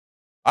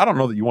 I don't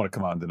know that you want to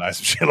come out and deny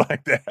some shit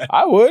like that.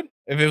 I would.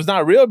 If it was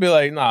not real, I'd be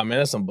like, nah, man,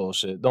 that's some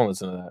bullshit. Don't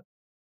listen to that.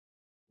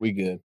 We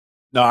good.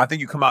 No, I think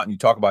you come out and you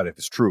talk about it if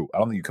it's true. I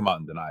don't think you come out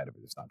and deny it if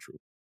it's not true.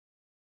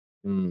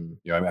 Mm.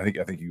 You know, I mean,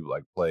 I think you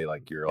like play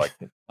like you're like,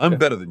 I'm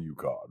better than you,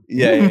 God.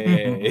 Yeah,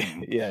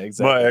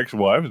 exactly. My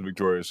ex-wife is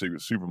Victoria's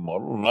Secret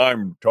supermodel, and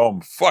I'm Tom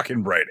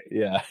fucking Brady.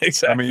 Yeah,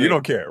 exactly. I mean, you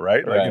don't care,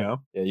 right? Like, Right. you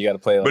know. Yeah, you got to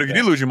play. But if you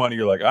do lose your money,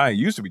 you're like, I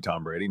used to be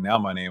Tom Brady. Now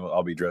my name,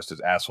 I'll be dressed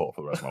as asshole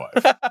for the rest of my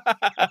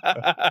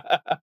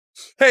life.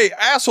 Hey,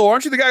 asshole!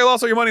 Aren't you the guy who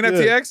lost all your money in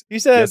FTX? He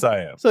said, yes,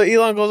 I am. So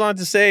Elon goes on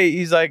to say,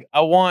 he's like,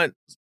 I want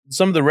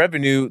some of the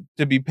revenue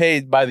to be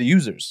paid by the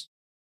users.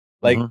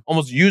 Like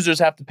almost users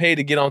have to pay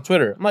to get on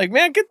Twitter. I'm like,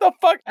 man, get the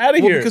fuck out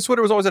of here. Because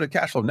Twitter was always at a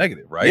cash flow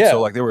negative, right? Yeah.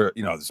 So like they were,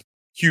 you know, this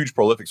huge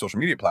prolific social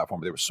media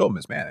platform, but they were so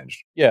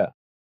mismanaged. Yeah.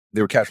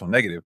 They were cash flow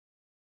negative.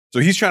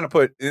 So he's trying to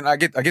put, and I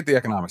get the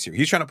economics here.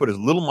 He's trying to put as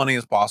little money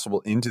as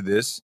possible into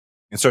this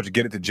and start to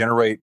get it to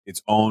generate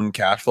its own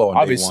cash flow on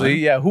Obviously, day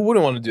one. yeah. Who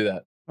wouldn't want to do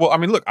that? Well, I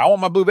mean, look, I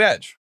want my blue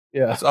badge.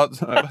 Yeah. That's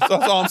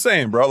all I'm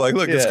saying, bro. Like,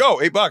 look, let's go.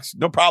 $8,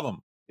 no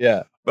problem.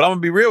 Yeah. But I'm gonna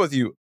be real with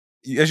you.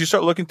 As you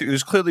start looking through,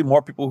 there's clearly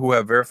more people who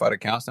have verified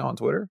accounts now on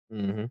Twitter,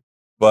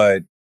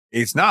 but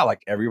it's not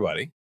like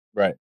everybody.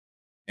 Right.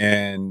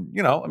 And,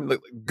 you know, I mean,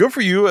 look, good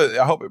for you.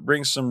 I hope it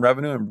brings some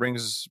revenue and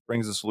brings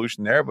a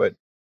solution there, but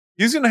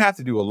he's going to have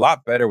to do a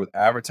lot better with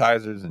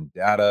advertisers and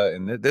data.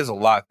 And there's a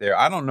lot there.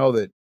 I don't know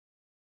that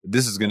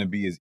this is going to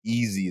be as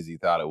easy as he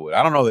thought it would.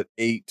 I don't know that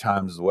 8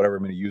 times whatever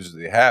many users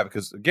they have,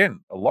 because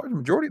again, a large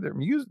majority of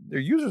their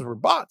users were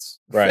bots,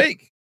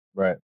 fake.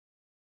 Right.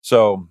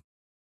 So,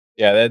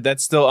 yeah,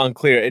 that's still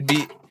unclear.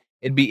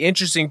 It'd be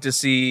interesting to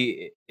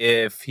see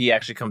if he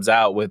actually comes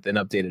out with an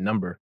updated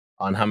number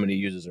on how many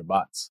users are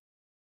bots.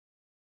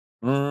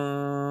 I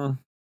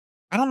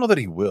don't know that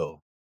he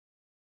will.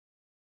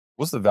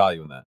 What's the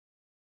value in that?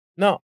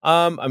 No,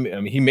 I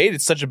mean, he made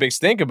it such a big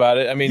stink about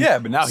it. I mean, yeah,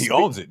 but now he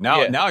owns it.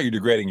 Now you're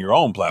degrading your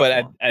own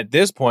platform. But at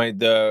this point,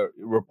 the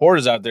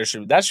reporters out there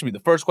should be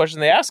the first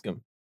question they ask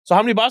him. So,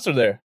 how many bots are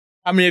there?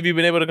 How many have you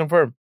been able to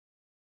confirm?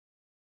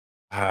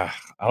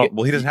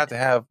 Well, he doesn't have to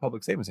have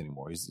public statements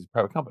anymore. He's a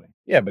private company.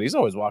 Yeah, but he's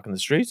always walking the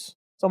streets.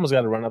 Someone's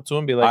got to run up to him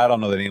and be like, I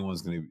don't know that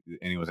anyone's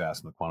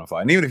asking to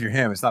quantify. And even if you're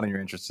him, it's not in your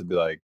interest to be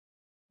like,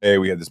 hey,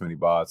 we had this many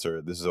bots,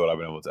 or this is what I've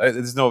been able to.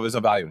 There's no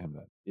value in him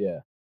then. Yeah.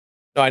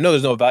 No, I know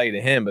there's no value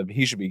to him, but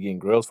he should be getting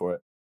grilled for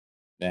it.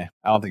 Nah,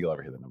 I don't think you'll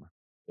ever hit that number.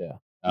 Yeah.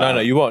 No,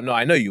 you won't. No,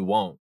 I know you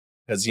won't,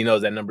 because he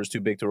knows that number's too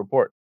big to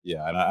report.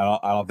 Yeah, and I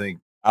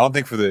don't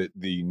think for the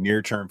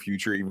near term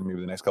future, even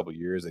maybe the next couple of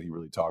years, that he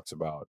really talks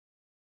about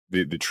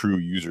the true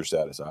user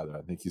status either.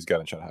 I think he's got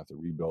to try to have to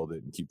rebuild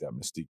it and keep that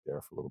mystique there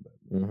for a little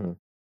bit.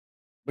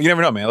 But you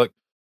never know, man. Look,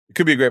 it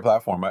could be a great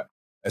platform.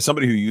 As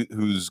somebody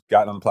who's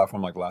gotten on the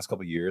platform like the last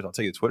couple of years, I'll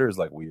tell you, Twitter is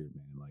like weird,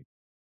 man. Like,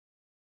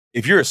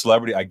 if you're a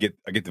celebrity, I get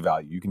the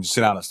value. You can just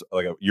sit down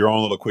your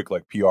own little quick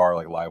like PR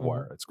like live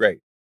wire. It's great.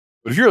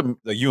 But if you're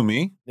like you and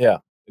me,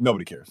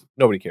 nobody cares.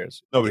 Nobody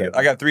cares. Nobody cares.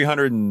 I got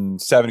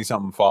 370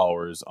 something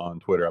followers on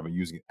Twitter. I've been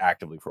using it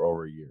actively for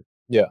over a year.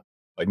 Yeah,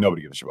 like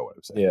nobody gives a shit about what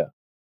I'm saying. Yeah.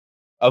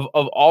 Of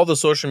all the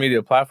social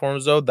media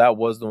platforms, though, that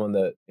was the one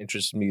that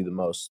interested me the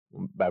most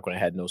back when I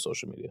had no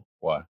social media.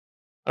 Why?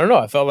 I don't know.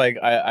 I felt like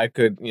I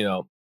could,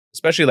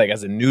 especially like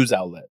as a news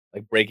outlet,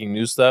 like breaking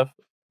news stuff.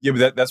 Yeah,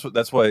 but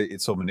that's why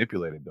it's so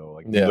manipulated, though.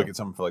 Like you look at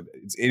something for like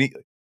it's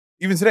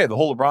even today, the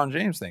whole LeBron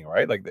James thing,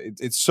 right? Like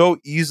it's so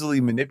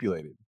easily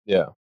manipulated.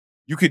 Yeah,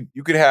 you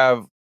could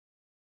have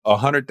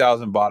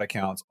 100,000 bot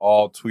accounts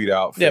all tweet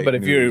out. Yeah, but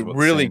if you're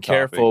really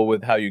careful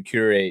with how you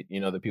curate,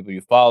 the people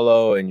you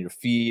follow and your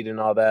feed and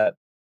all that,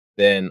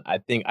 then I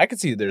think I could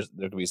see there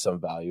could be some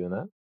value in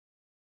that.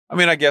 I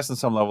mean, I guess on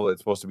some level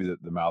it's supposed to be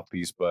the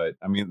mouthpiece, but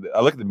I mean,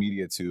 I look at the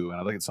media too, and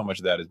I look at so much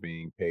of that as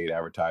being paid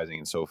advertising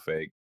and so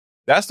fake.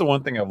 That's the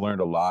one thing I've learned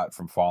a lot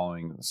from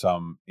following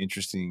some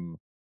interesting.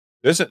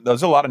 There's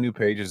a lot of new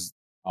pages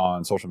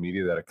on social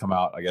media that have come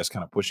out, I guess,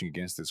 kind of pushing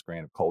against this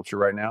grain of culture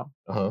right now.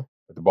 Like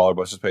the Baller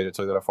Busters page, I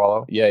tell you that I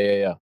follow.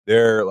 Yeah.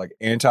 They're like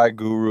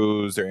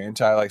anti-gurus. They're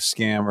anti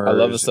scammers. I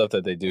love the stuff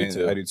that they do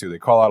too. I do too. They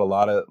call out a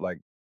lot of like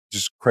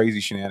just crazy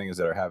shenanigans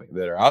that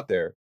are out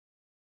there.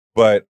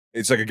 But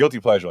it's like a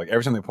guilty pleasure. Like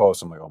every time they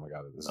post, I'm like, oh my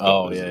God,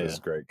 this is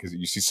great. Because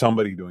you see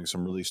somebody doing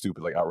some really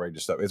stupid, like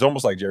outrageous stuff. It's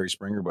almost like Jerry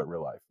Springer, but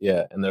real life.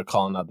 Yeah, and they're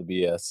calling out the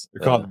BS.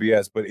 They're calling out the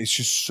BS, but it's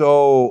just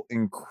so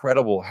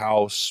incredible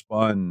how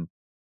spun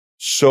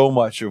so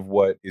much of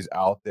what is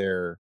out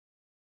there,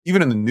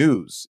 even in the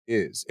news,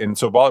 is. And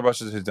so Baller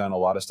Busters has done a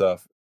lot of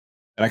stuff.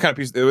 And I kind of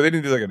pieced, they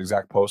didn't do like an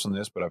exact post on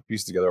this, but I've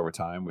pieced together over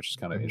time, which is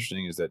kind of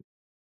interesting, is that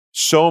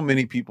so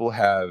many people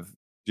have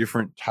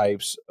different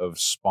types of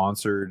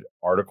sponsored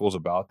articles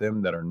about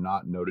them that are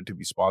not noted to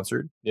be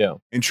sponsored. Yeah.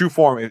 In true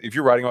form, if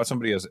you're writing about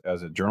somebody as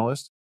a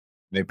journalist,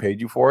 and they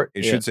paid you for it,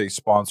 it should say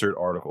sponsored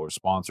article or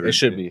sponsored. It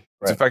should be.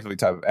 It's effectively a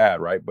type of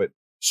ad, right? But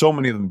so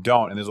many of them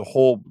don't. And there's a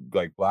whole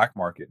like black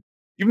market.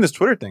 Even this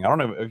Twitter thing, I don't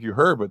know if you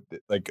heard, but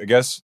like I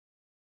guess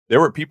There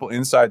were people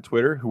inside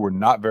Twitter who were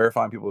not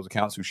verifying people's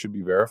accounts who should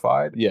be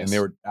verified. Yes. And they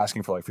were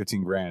asking for like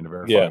 $15,000 to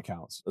verify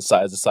accounts. As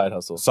a side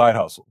hustle. Side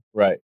hustle.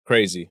 Right.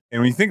 Crazy.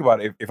 And when you think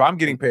about it, if I'm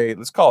getting paid,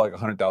 let's call it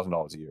like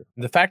 $100,000 a year.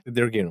 The fact that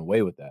they're getting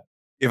away with that.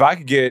 If I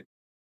could get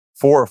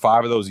 4 or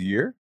 5 of those a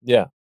year.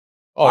 Yeah.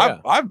 Oh,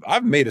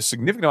 I've made a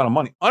significant amount of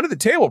money under the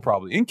table,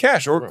 probably in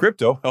cash or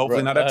crypto.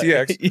 Hopefully not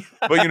FTX.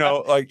 But, you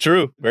know, like.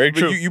 True. Very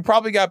true. You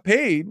probably got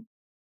paid.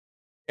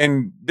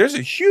 And there's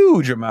a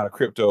huge amount of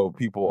crypto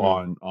people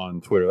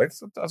on Twitter. Like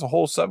that's a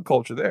whole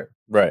subculture there.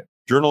 Right.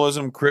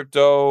 Journalism,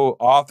 crypto,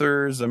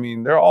 authors. I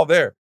mean, they're all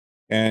there.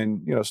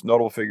 And, you know, some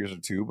notable figures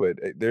are too, but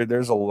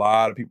there's a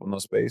lot of people in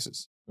those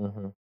spaces.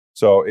 Mm-hmm.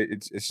 So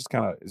it's just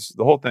kind of,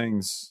 the whole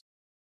thing's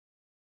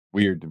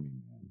weird to me,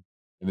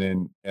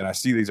 man. And I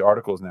see these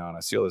articles now and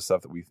I see all this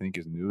stuff that we think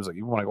is news. Like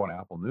even when I go on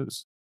Apple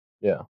News.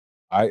 Yeah.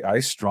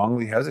 I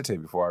strongly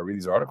hesitate before I read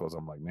these articles.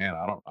 I'm like, man,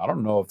 I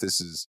don't know if this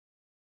is,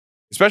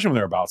 especially when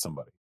they're about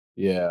somebody.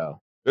 Yeah.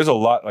 There's a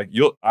lot, like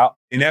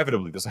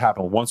inevitably this will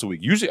happen once a week.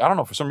 Usually, I don't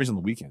know, for some reason,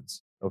 the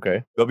weekends.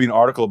 Okay. There'll be an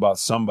article about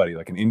somebody,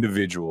 like an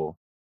individual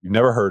you've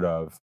never heard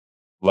of,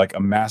 like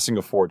amassing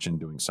a fortune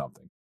doing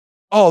something.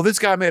 Oh, this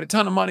guy made a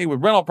ton of money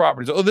with rental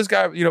properties. Oh, this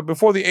guy, you know,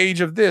 before the age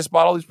of this,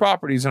 bought all these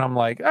properties. And I'm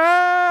like,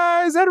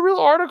 is that a real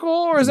article?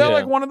 Or is that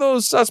like one of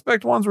those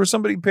suspect ones where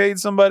somebody paid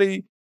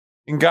somebody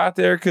and got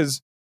there?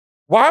 Because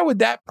why would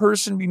that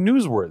person be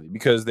newsworthy?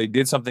 Because they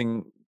did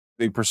something,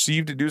 they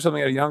perceived to do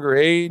something at a younger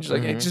age.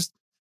 Like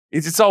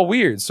it's all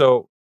weird.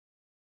 So,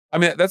 I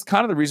mean, that's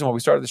kind of the reason why we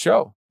started the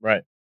show.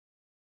 Right.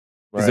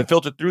 Is to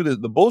filter through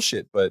the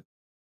bullshit. But,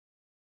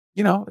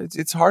 you know,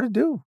 it's hard to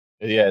do.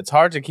 Yeah, it's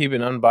hard to keep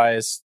an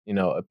unbiased, you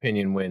know,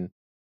 opinion when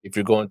if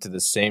you're going to the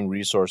same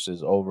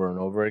resources over and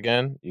over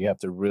again, you have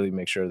to really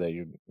make sure that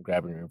you're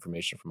grabbing your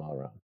information from all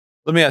around.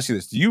 Let me ask you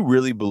this. Do you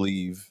really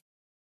believe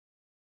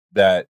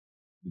that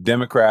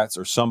Democrats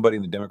or somebody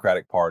in the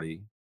Democratic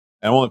Party,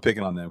 and I'm only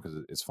picking on them because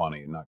it's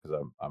funny, not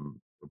because I'm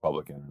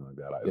Republican or anything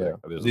like that.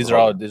 Yeah. These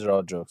are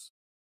all jokes.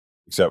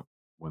 Except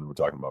when we're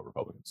talking about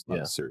Republicans.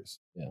 Not serious.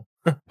 Yeah.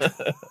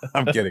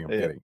 I'm kidding.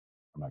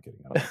 I'm not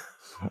kidding.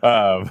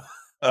 I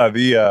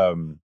don't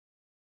know.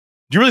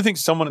 Do you really think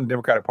someone in the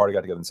Democratic Party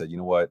got together and said, you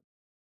know what?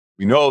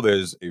 We know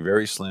there's a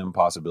very slim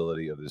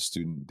possibility of this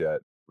Student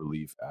Debt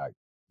Relief Act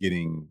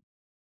getting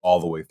all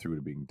the way through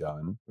to being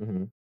done.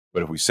 Mm-hmm.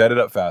 But if we set it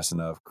up fast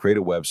enough, create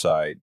a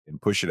website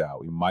and push it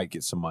out, we might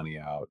get some money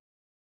out.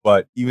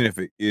 But even if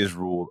it is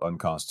ruled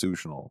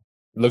unconstitutional,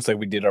 it looks like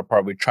we did our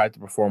part. We tried to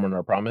perform on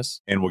our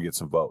promise. And we'll get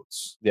some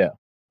votes. Yeah.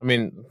 I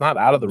mean, it's not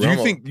out of the realm.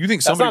 Do you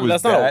think somebody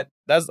was that?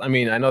 I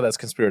mean, I know that's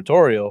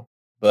conspiratorial,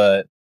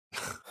 but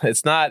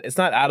it's not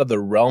out of the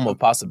realm of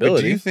possibility.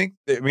 But do you think,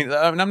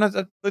 I'm not,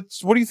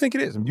 what do you think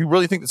it is? Do you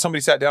really think that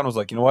somebody sat down and was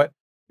like, you know what?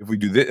 If we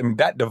do this, I mean,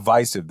 that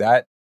divisive,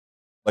 that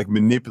like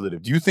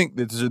manipulative, do you think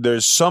that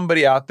there's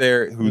somebody out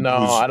there who's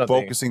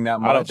focusing that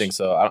much? I don't think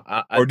so.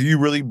 Or do you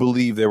really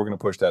believe they were going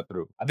to push that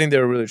through? I think they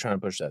were really trying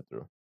to push that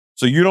through.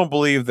 So you don't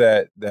believe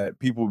that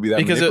people would be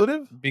that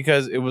manipulative?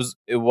 Because it was,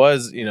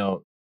 you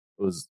know,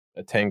 it was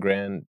a 10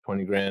 grand,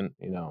 20 grand,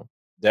 you know,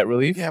 debt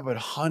relief. Yeah, but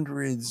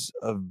hundreds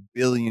of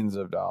billions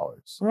of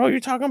dollars. Bro, you're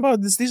talking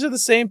about this. These are the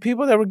same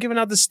people that were giving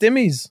out the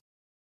stimmies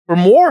for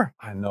more.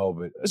 I know,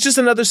 but it's just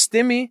another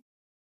stimmy.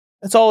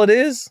 That's all it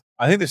is.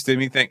 I think the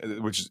stimmy thing,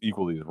 which is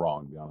equally as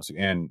wrong, to be honest with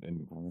you,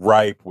 and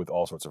ripe with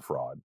all sorts of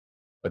fraud.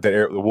 Like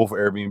the Wolf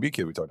Airbnb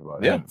kid we talked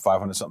about. Yeah.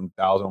 500-something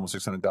thousand, almost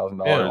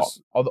 $600,000. Yeah,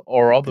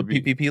 all the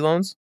PPP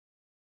loans.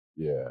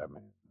 Yeah,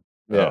 man.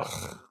 Yeah.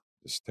 Ugh,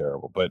 it's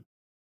terrible. But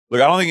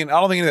look, I don't think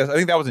any of this. I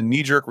think that was a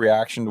knee-jerk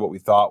reaction to what we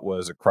thought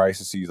was a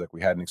crisis like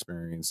we hadn't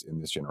experienced in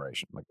this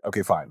generation. Like,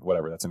 okay, fine,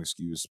 whatever. That's an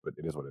excuse, but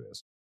it is what it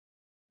is.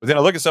 But then I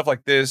look at stuff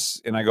like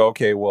this and I go,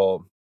 okay,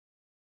 well,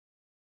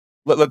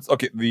 let's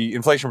the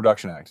Inflation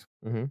Reduction Act.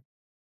 Mm-hmm.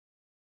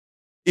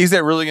 Is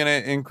that really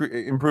going to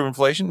improve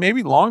inflation?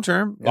 Maybe long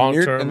term. In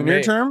the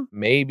near term,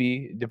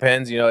 maybe. It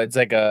depends. You know, it's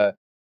like a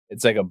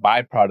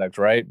byproduct,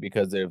 right?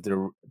 Because if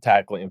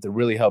they're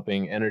really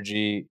helping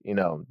energy, you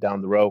know,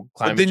 down the road,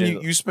 climate change. But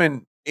then you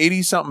spend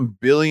 $80-something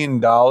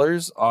billion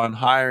on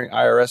hiring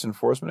IRS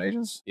enforcement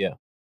agents. Yeah,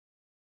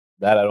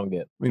 that I don't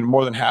get. I mean,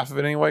 more than half of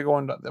it anyway.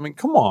 I mean,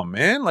 come on,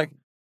 man. Like,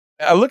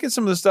 I look at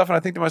some of this stuff and I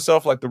think to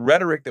myself, like the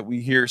rhetoric that we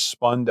hear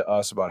spun to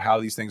us about how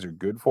these things are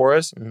good for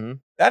us. Mm-hmm.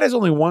 That is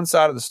only one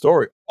side of the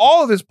story.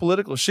 All of this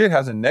political shit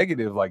has a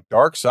negative, like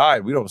dark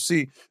side we don't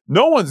see.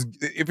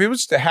 If it was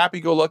just a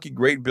happy-go-lucky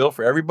great bill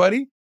for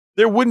everybody,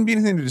 there wouldn't be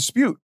anything to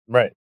dispute.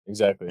 Right.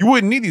 Exactly. You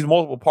wouldn't need these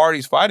multiple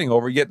parties fighting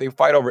over, yet they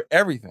fight over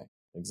everything.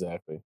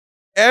 Exactly.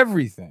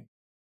 Everything.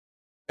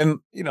 And,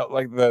 you know,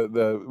 like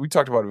we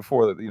talked about it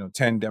before that, you know,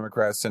 10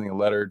 Democrats sending a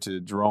letter to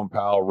Jerome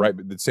Powell right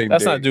the same day.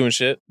 That's not doing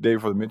shit. Day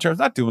before the midterms,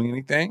 not doing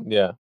anything.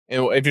 Yeah.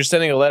 And if you're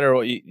sending a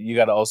letter, you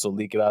got to also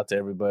leak it out to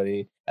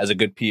everybody as a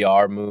good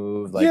PR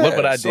move. Like, look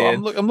what I did.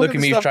 I'm look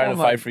at me trying to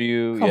fight for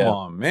you. Come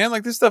on, man.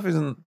 Like, this stuff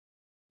isn't.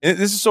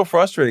 This is so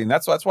frustrating.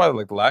 That's why,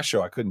 like, the last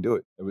show, I couldn't do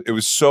it. It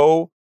was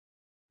so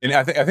And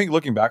I think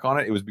looking back on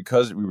it, it was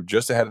because we were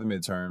just ahead of the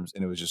midterms,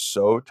 and it was just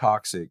so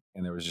toxic,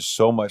 and there was just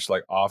so much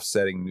like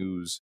offsetting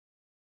news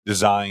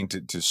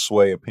designed to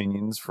sway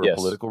opinions for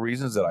political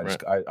reasons that I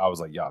was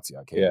like, Yahtzee,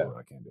 I can't do it.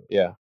 I can't do it.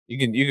 Yeah.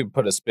 You can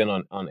put a spin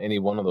on any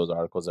one of those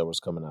articles that was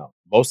coming out.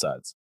 Both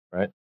sides,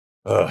 right?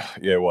 Yeah,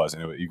 it was.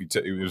 And you could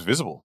it was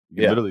visible.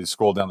 You could literally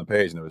scroll down the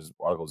page and there was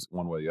articles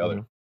one way or the other.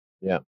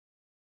 Mm-hmm. Yeah.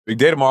 Big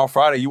day tomorrow,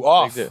 Friday. You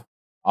off.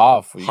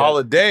 Off.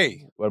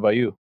 Holiday. What about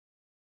you?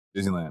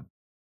 Disneyland.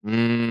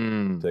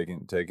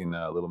 Taking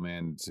little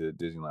man to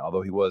Disneyland.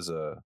 Although he was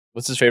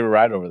what's his favorite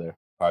ride over there?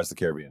 Pirates of the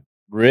Caribbean.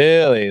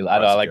 Really?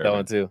 I like that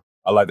one too.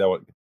 I like that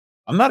one.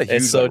 I'm not a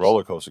huge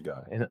roller coaster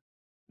guy.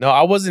 No,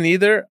 I wasn't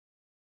either.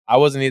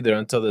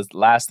 Until this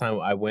last time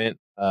I went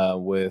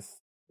with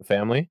the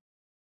family,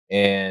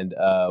 and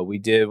we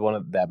did one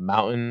of that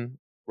mountain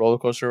roller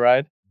coaster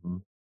ride,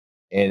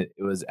 and it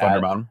was Thunder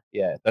Mountain.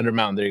 Yeah, Thunder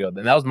Mountain. There you go.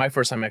 And that was my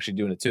first time actually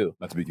doing it too.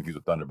 Not to be confused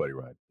with Thunder Buddy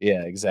ride.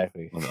 Yeah,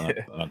 exactly.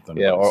 Not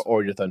Thunder yeah,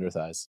 or your Thunder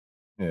Thighs.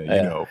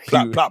 Yeah,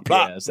 plop, plop,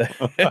 plop. Yeah,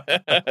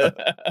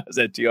 it's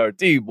that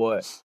TRT boy.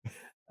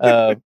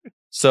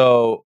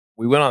 So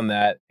we went on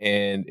that,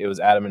 and it was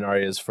Adam and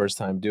Arya's first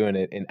time doing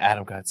it, and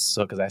Adam got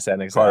so because I sat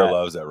next to Carter Adam.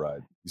 loves that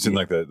ride. You seen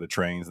like the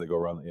trains that go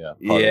around?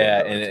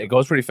 And it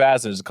goes pretty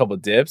fast. There's a couple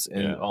of dips,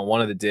 and on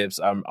one of the dips,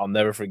 I'll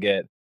never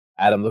forget.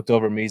 Adam looked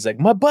over at me. He's like,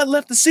 "My butt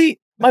left the seat.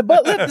 My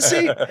butt left the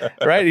seat."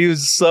 Right? He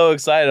was so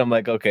excited. I'm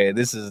like, "Okay,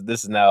 this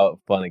is now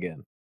fun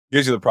again."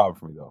 Here's the problem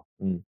for me though,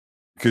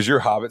 because your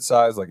Hobbit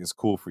size like is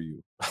cool for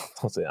you.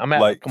 Don't say it. I'm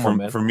at, like come on,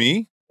 man. For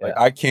me, like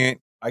I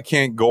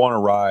can't go on a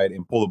ride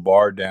and pull the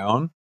bar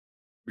down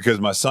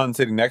because my son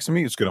sitting next to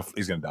me he's gonna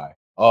die.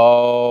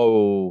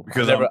 Oh,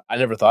 because I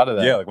never thought of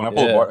that. Yeah, like when I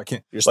pull the bar, I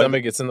can't. Your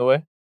stomach gets in the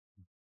way.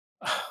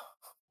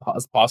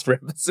 Pause for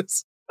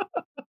emphasis.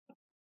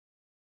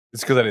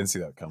 It's because I didn't see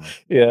that coming.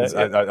 Yeah,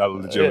 I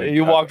legitimately.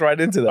 You walked right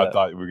into that. I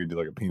thought we were gonna do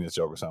like a penis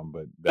joke or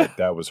something, but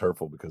that was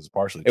hurtful because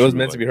partially it was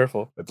meant to be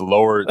hurtful. At the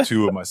lower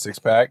two of my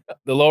 6-pack,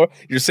 your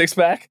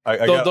 6-pack.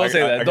 Don't say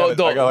that. Don't.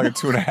 I got like a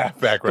 2.5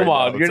 pack right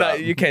now. Come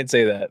on, you can't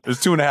say that.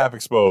 There's 2.5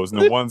 exposed,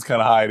 and the one's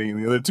kind of hiding,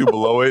 and the other two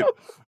below it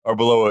are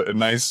below a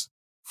nice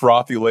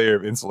frothy layer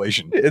of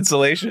insulation.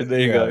 Insulation. There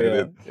you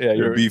go. Yeah,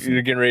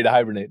 you're getting ready to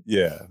hibernate.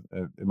 Yeah,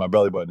 and my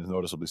belly button is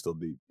noticeably still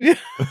deep.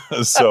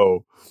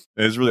 So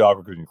it's really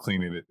awkward because you're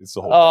cleaning it. It's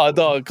the whole. Oh,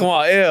 dog! Come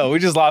on, ew! We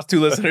just lost 2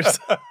 listeners.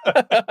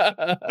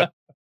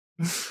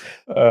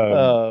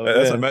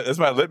 That's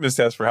my litmus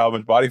test for how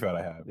much body fat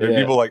I have.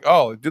 People are like,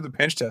 oh, do the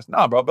pinch test.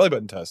 Nah, bro, belly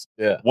button test.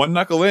 Yeah, 1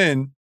 knuckle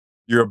in,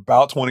 you're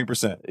about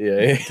 20%. Yeah.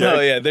 Okay?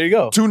 Oh yeah, there you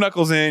go. 2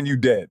 knuckles in, you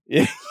dead.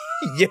 Yeah.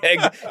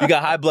 Yeah, you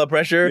got high blood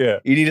pressure. Yeah,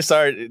 you need to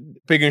start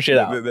figuring shit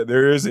out.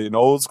 There is an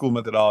old school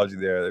methodology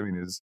there. I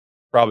mean, it's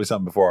probably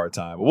something before our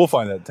time, but we'll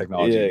find that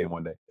technology again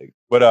one day.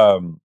 But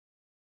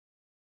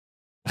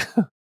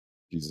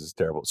Jesus, it's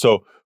terrible.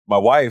 So my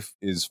wife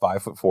is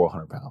 5'4",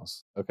 100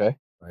 pounds. Okay,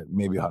 right,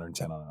 maybe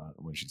 110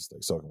 when she's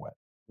like soaking wet.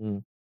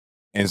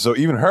 And so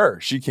even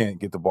she can't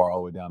get the bar all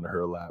the way down to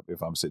her lap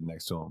if I'm sitting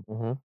next to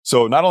him.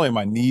 So not only are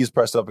my knees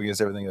pressed up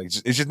against everything, like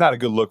it's just not a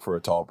good look for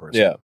a tall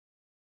person. Yeah.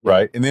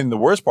 Right. And then the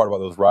worst part about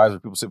those rides where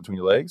people sit between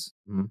your legs,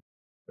 like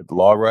the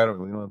log ride, you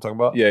know what I'm talking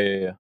about?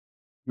 Yeah.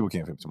 People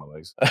can't fit between my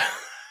legs.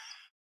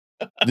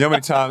 You know how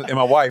many times, and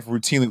my wife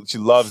routinely, she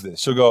loves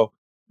this. She'll go,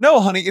 "No,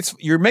 honey,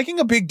 you're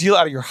making a big deal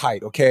out of your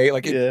height, okay?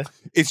 Like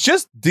it's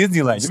just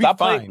Disneyland.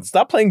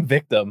 Stop playing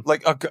victim.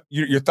 Like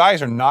your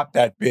thighs are not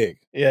that big."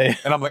 Yeah.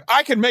 And I'm like,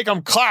 I can make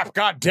them clap.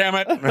 God damn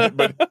it!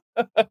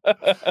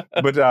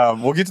 but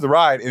we'll get to the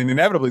ride, and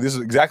inevitably, this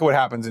is exactly what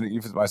happens. And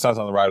if my son's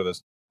on the ride with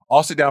us,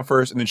 I'll sit down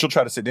first, and then she'll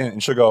try to sit in,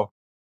 and she'll go,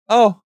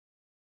 "Oh,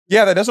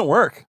 yeah, that doesn't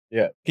work."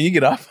 Yeah, can you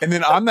get up? And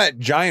then I'm that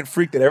giant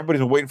freak that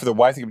everybody's been waiting for their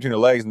wife to get between her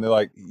legs, and they're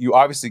like, "You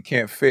obviously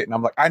can't fit." And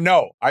I'm like, "I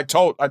know. I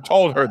told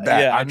her that."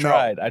 Yeah,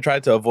 I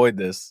tried to avoid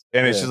this,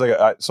 and it's just like,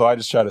 so I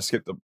just try to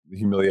skip the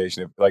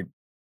humiliation. If, like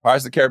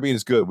Pirates of the Caribbean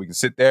is good. We can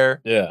sit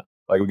there. Yeah,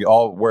 like we can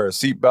all wear a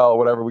seatbelt or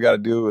whatever we got to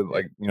do, and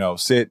like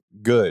sit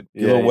good,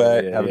 get a little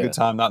wet, have a good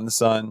time, not in the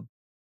sun.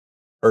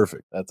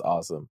 Perfect. That's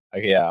awesome.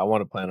 Okay, I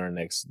want to plan our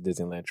next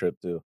Disneyland trip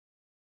too.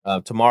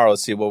 Tomorrow,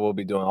 let's see what we'll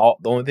be doing.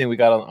 The only thing we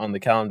got on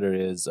the calendar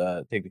is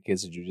take the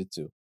kids to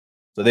jiu-jitsu.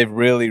 So they've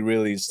really,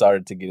 really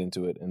started to get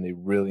into it, and they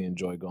really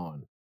enjoy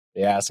going.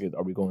 They ask it,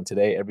 "Are we going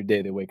today?" Every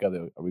day they wake up,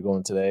 "Are we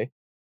going today?"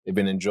 They've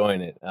been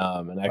enjoying it.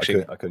 And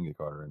actually, I couldn't get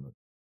Carter in.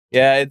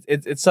 Yeah,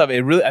 it's tough.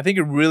 I think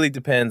it really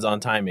depends on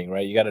timing,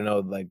 right? You got to know,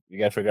 like, you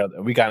got to figure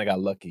out. We kind of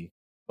got lucky,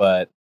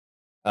 but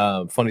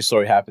funny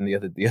story happened the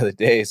other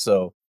day.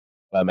 So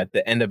at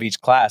the end of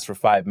each class for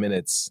 5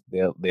 minutes,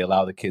 they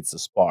allow the kids to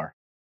spar.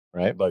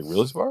 Right, like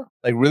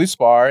really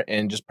spar,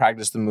 and just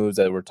practice the moves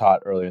that were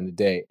taught earlier in the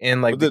day.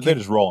 And like they're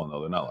just rolling though;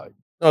 they're not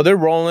like they're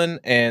rolling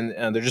and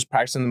they're just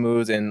practicing the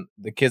moves. And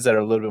the kids that are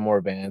a little bit more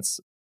advanced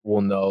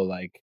will know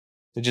like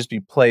to just be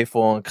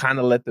playful and kind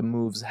of let the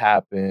moves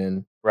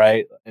happen,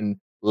 right? And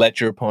let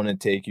your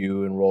opponent take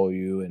you and roll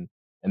you,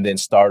 and then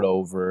start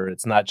over.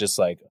 It's not just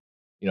like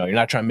you're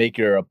not trying to make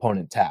your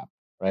opponent tap,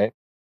 right?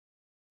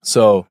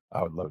 So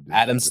I would love to.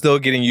 Adam's still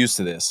getting used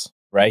to this,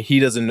 right? He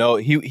doesn't know.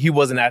 He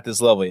wasn't at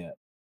this level yet.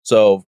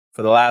 So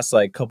for the last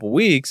like couple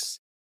weeks,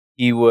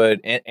 he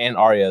would, and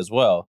Arya as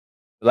well.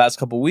 The last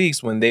couple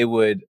weeks when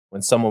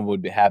someone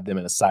would have them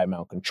in a side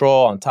mount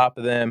control on top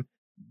of them,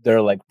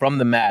 they're like from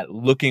the mat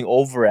looking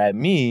over at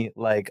me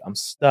like I'm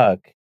stuck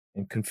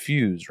and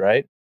confused,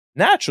 right?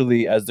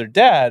 Naturally, as their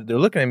dad, they're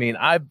looking at me, and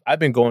I've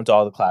been going to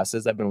all the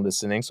classes. I've been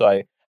listening,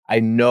 so I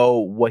know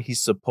what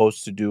he's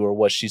supposed to do or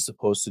what she's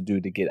supposed to do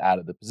to get out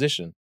of the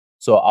position.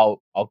 So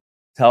I'll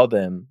tell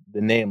them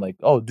the name, like,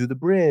 oh, do the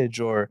bridge,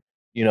 or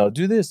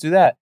do this, do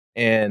that,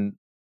 and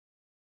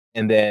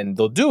then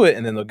they'll do it,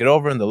 and then they'll get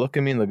over and they'll look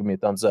at me and give me a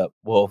thumbs up.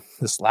 Well,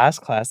 this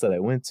last class that I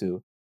went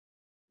to,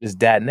 his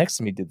dad next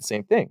to me did the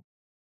same thing.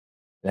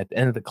 And at the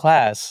end of the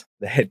class,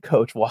 the head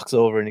coach walks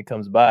over and he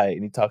comes by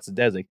and he talks to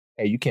Dad, like,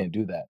 hey, you can't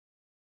do that.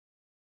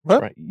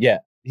 What? Right? Yeah.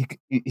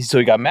 So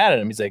he got mad at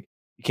him. He's like,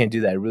 you can't do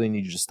that. I really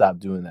need you to stop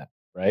doing that.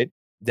 Right?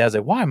 Dad's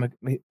like, why?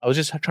 I was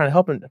just trying to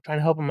help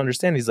him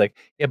understand. He's like,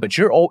 yeah, but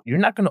you're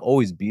not going to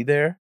always be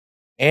there.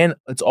 And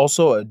it's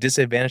also a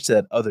disadvantage to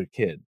that other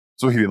kid.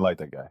 So he didn't like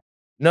that guy.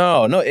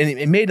 No. And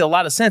it made a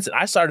lot of sense. And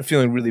I started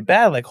feeling really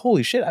bad. Like,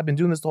 holy shit, I've been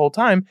doing this the whole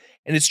time.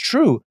 And it's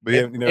true. But he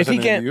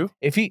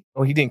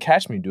didn't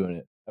catch me doing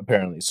it,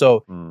 apparently.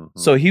 So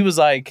he was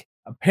like,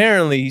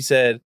 apparently he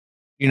said,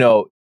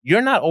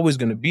 you're not always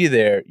going to be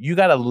there. You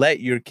got to let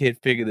your kid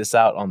figure this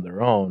out on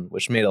their own,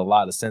 which made a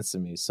lot of sense to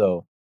me.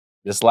 So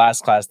this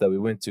last class that we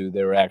went to,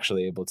 they were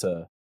actually able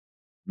to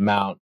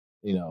mount,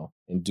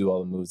 and do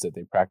all the moves that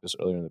they practiced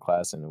earlier in the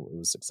class, and it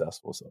was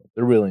successful. So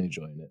they're really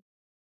enjoying it.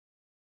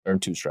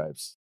 Earned 2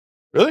 stripes.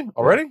 Really?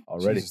 Already? Yeah,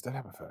 already. Jesus, that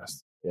happened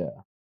fast. Yeah.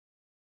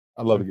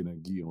 I'd love to get in a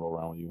gi and roll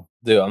around with you.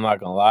 Dude, I'm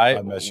not going to lie.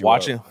 I'd mess you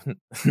up.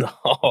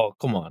 No,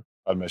 come on.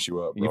 I'd mess you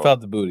up, bro. You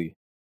felt the booty.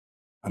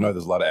 I know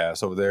there's a lot of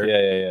ass over there.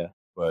 Yeah.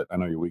 But I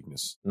know your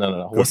weakness.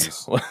 No.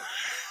 Cookies.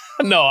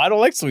 No, I don't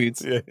like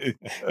sweets.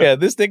 Yeah,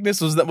 this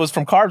thickness was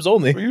from carbs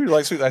only. Well, you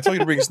like sweets. I told you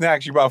to bring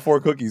snacks. You brought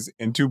 4 cookies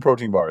and 2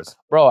 protein bars.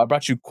 Bro, I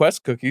brought you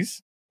Quest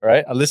cookies.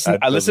 Right? I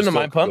listened to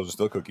Mind Pump. Those are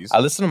still cookies. I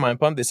listened to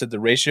Mind Pump. They said the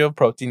ratio of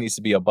protein needs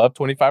to be above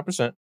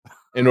 25%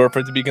 in order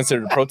for it to be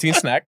considered a protein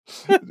snack.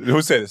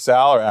 Who said it?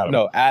 Sal or Adam?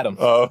 No, Adam.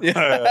 Oh. Yeah.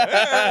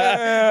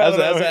 That's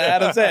what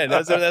Adam said.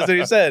 That's what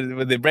he said.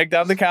 When they break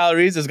down the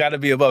calories, it's got to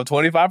be above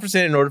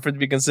 25% in order for it to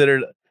be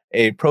considered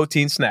a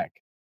protein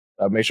snack.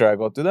 I make sure I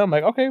go through them. I'm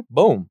like, okay,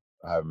 boom.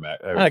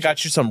 I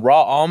got you some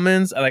raw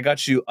almonds, and I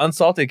got you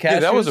unsalted cashews. Yeah,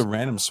 that was a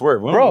random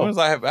swerve. Bro.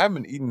 I haven't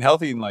been eating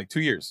healthy in like 2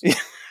 years.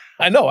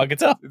 I know, I can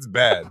tell. It's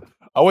bad.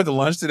 I went to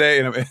lunch today,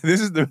 and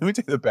let me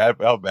tell you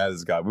how bad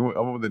this got. I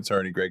went with an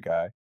attorney, great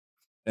guy,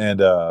 and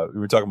we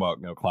were talking about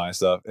client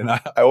stuff. And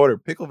I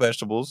ordered pickled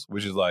vegetables,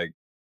 which is like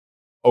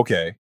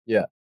okay,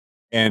 yeah,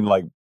 and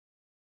like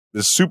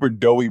this super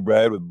doughy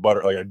bread with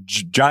butter, like a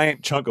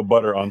giant chunk of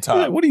butter on top.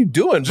 Yeah, what are you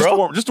doing,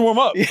 bro? Just to warm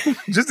up,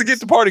 just to get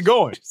the party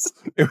going.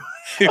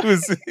 It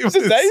was.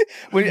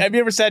 Have you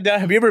ever sat down?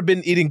 Have you ever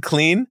been eating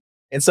clean?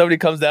 And somebody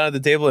comes down at the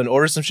table and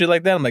orders some shit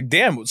like that. I'm like,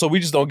 damn, so we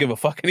just don't give a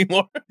fuck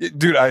anymore?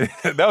 Dude,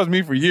 that was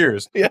me for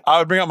years. Yeah. I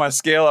would bring out my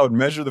scale, I would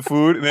measure the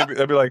food, and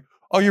they'd be like,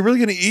 oh, you're really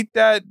going to eat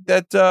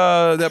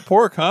that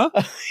pork, huh?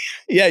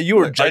 Yeah, you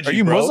were judgy, Are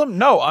you bro. Muslim?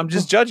 No, I'm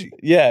just judgy.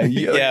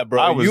 Yeah,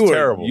 bro. I was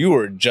terrible. You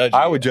were judgy.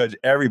 I would judge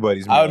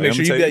everybody's meal. I would make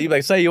sure you'd be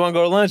like, say, you want to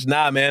go to lunch?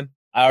 Nah, man.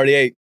 I already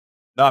ate.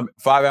 No,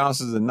 5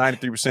 ounces of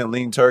 93%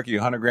 lean turkey,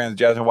 100 grams of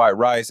jasmine white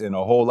rice, and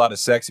a whole lot of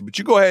sexy. But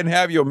you go ahead and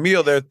have your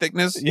meal there,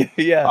 thickness.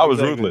 Yeah. I was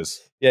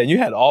ruthless. Yeah, and you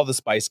had all the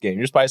spice game.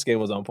 Your spice game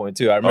was on point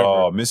too. I remember.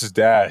 Oh, Mrs.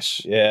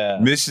 Dash. Yeah.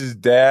 Mrs.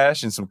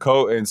 Dash and some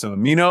and some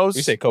aminos.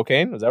 You say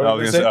cocaine? Was that what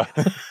you said?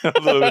 A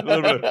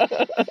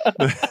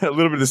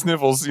little bit of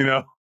sniffles,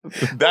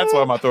 That's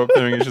why my throat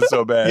clearing is just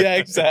so bad. Yeah,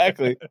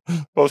 exactly.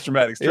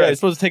 Post-traumatic stress. Yeah, you're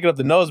supposed to take it up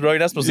the nose, bro. You're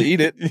not supposed to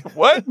eat it.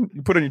 What?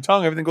 You put it on your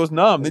tongue, everything goes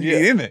numb. Then you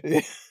eat in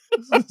it.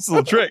 It's a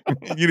little trick.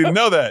 You didn't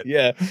know that.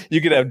 Yeah. You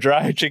could have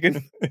dry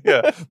chicken.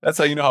 Yeah. That's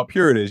how you know how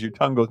pure it is. Your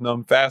tongue goes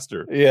numb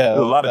faster. Yeah. There's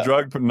a lot of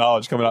drug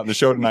knowledge coming out in the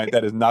show tonight.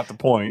 That is not the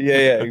point.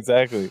 Yeah,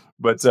 exactly.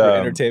 But for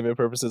entertainment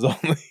purposes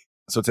only.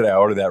 So today I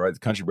ordered that, right? The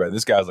country bread.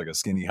 This guy's like a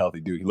skinny, healthy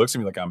dude. He looks at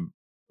me like when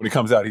he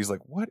comes out, he's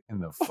like, what in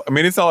the fuck? I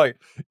mean, it's like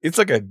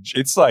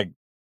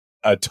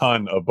a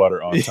ton of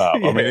butter on top.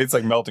 Yeah. I mean, it's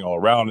like melting all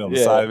around on the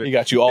side of it. You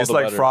got you all It's the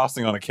like butter.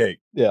 frosting on a cake.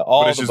 Yeah,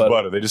 but it's just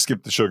butter. They just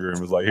skipped the sugar and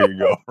was like, here you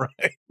go,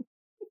 right?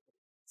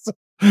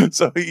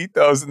 So he eat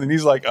those, and then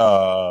he's like,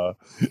 and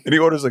he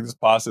orders like this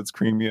pasta that's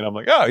creamy, and I'm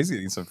like, oh, he's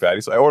eating some fatty.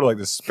 So I ordered like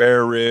this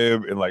spare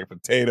rib and like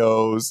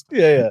potatoes.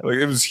 Yeah. Like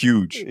it was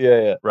huge.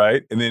 Yeah.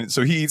 Right? And then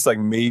so he eats like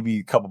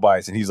maybe a couple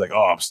bites, and he's like,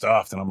 oh, I'm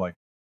stuffed. And I'm like,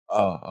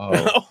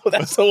 oh.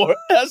 That's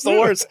the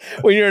worst.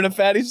 When you're in a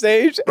fatty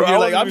stage, and you're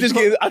like, I'm just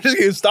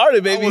getting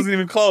started, baby. I wasn't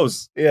even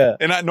close. Yeah.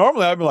 And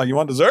normally I'd be like, you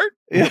want dessert?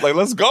 Yeah. Like,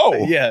 let's go.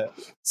 Yeah.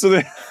 So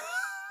then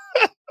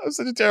I'm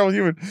such a terrible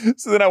human.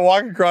 So then I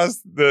walk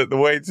across the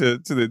way to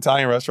the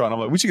Italian restaurant. I'm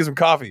like, we should get some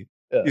coffee.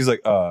 Yeah. He's like,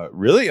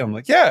 really? I'm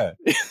like, yeah.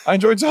 I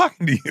enjoyed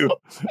talking to you.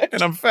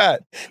 And I'm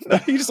fat. No,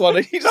 you just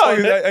want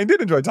to. I did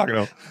enjoy talking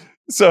to him.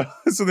 So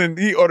then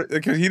he ordered,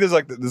 because he does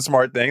like the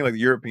smart thing, like the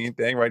European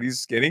thing, right? He's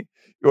skinny.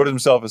 He orders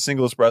himself a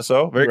single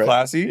espresso, very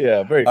classy.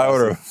 Yeah, very I classy.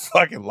 order a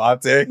fucking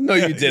latte. No,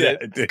 you didn't. Yeah,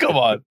 I did. Come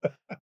on.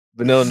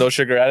 Vanilla, no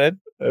sugar added?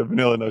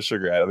 Vanilla, no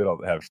sugar added. They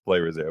don't have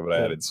flavors there, but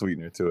I added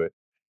sweetener to it.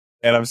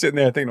 And I'm sitting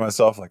there thinking to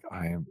myself, like,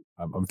 I'm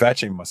fat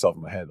shaming myself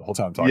in my head the whole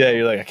time I'm talking. Yeah,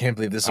 you're like, I can't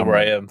believe this is where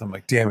I am. I'm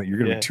like, damn it, you're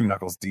going to be 2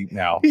 knuckles deep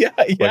now. Yeah.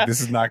 Like,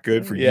 this is not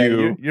good for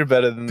you. You're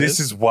better than this.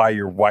 This is why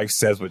your wife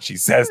says what she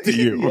says to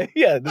you.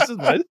 Yeah, this is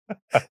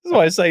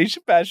why Saeed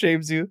fat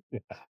shames you. Yeah.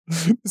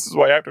 This is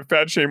why I have to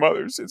fat shame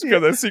others. It's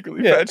because I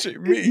secretly fat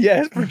shame me.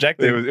 Yeah, it's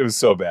projected. It was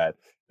so bad.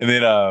 And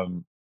then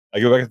I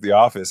go back to the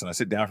office and I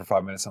sit down for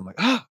 5 minutes. I'm like,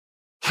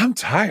 I'm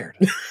tired.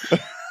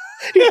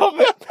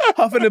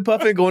 Huffing and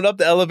puffing going up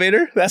the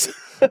elevator.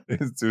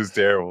 It was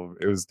terrible.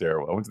 It was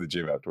terrible. I went to the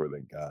gym afterward,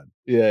 thank God.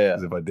 Yeah.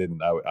 Because if I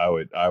didn't,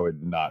 I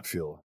would not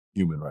feel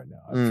human right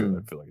now.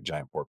 I'd feel like a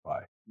giant pork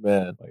pie.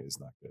 Man. Like, it's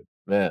not good.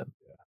 Man.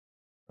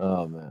 Yeah.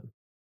 Oh man.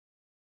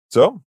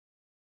 So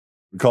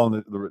we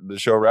calling the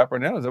show a wrap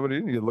right now? Is that what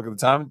it is? You look at the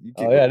time.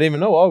 I didn't even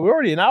know. Oh, we're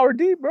already an hour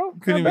deep, bro. You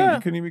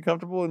couldn't even be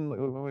comfortable and what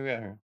we got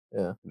here?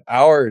 Yeah. An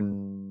hour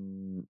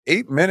and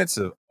 8 minutes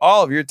of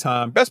all of your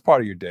time. Best part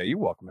of your day. You're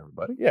welcome,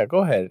 everybody. Yeah, go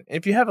ahead.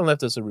 If you haven't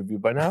left us a review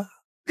by now,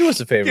 do us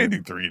a favor. You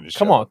can't do 3 in the show.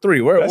 Come on,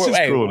 3. We're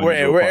cruel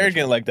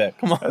arrogant like that.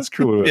 Come on. That's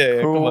cruel.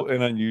 Yeah, cruel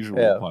and unusual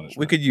punishment.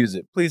 We could use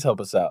it. Please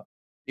help us out.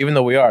 Even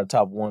though we are a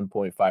top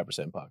 1.5%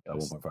 podcast. Top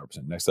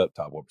 1.5%. Next up,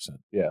 top 1%.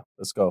 Yeah,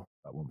 let's go.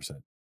 Top 1%.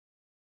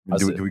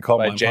 Do we call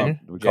Mind Pump?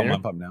 Do we call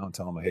Mind Pump now and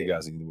tell them, like, hey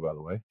guys, you need to move out of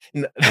the way?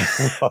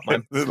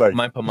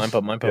 Mind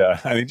Pump. Yeah,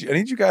 I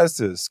need you guys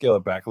to scale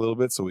it back a little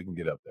bit so we can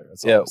get up there.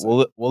 That's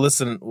all we'll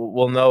listen.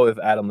 We'll know if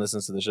Adam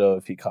listens to the show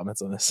if he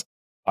comments on this.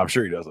 I'm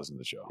sure he does listen to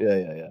the show.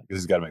 Yeah.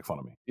 Because he's got to make fun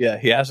of me. Yeah,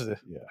 he has to.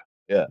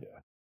 Yeah.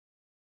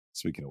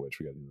 Speaking of which,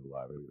 we got to do the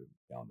live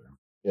calendar.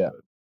 Yeah,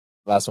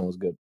 last one was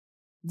good.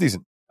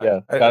 Decent. Yeah,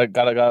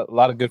 got a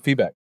lot of good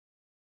feedback.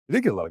 We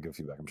did get a lot of good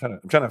feedback. I'm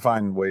trying to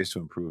find ways to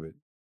improve it.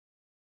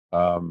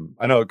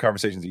 I know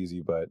conversation's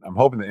easy, but I'm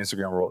hoping that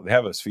Instagram they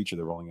have a feature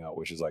they're rolling out,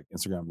 which is like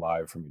Instagram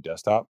Live from your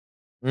desktop,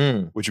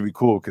 which would be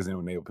cool because then it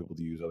would enable people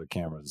to use other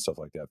cameras and stuff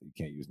like that you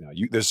can't use now.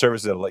 There's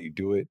services that'll let you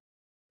do it,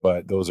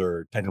 but those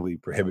are technically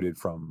prohibited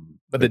from.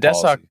 But the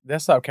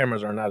desktop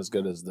cameras are not as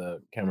good as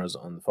the cameras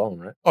on the phone,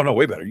 right? Oh no,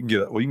 way better. You can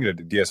get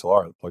a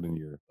DSLR plugged into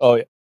your. Oh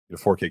yeah.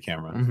 Get a 4K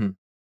camera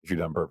if you're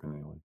done burping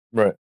anyway.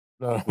 Right.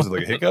 No. Was it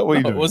like a hiccup? What are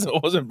you doing?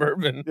 It wasn't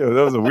bourbon. Yeah,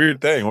 that was a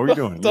weird thing. What were you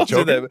doing? Don't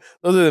do that.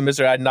 Those are the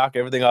Mr. I'd knock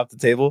everything off the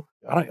table.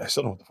 I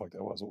still don't know what the fuck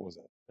that was. What was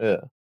that?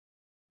 Yeah.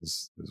 It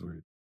was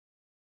weird.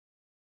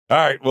 All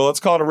right. Well, let's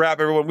call it a wrap,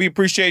 everyone. We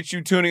appreciate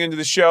you tuning into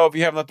the show. If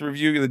you haven't left the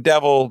review, you're the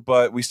devil,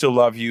 but we still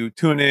love you.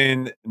 Tune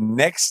in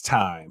next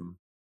time.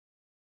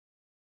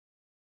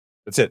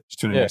 That's it. Just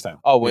tune in next time.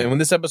 Oh, and when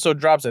this episode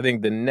drops, I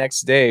think the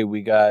next day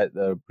we got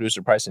the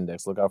producer price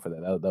index. Look out for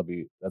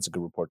that. That's a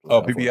good report.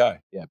 PPI.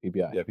 Yeah,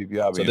 PPI. Yeah,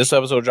 PPI. So this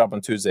episode dropped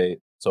on Tuesday.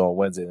 So on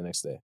Wednesday, the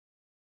next day.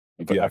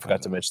 I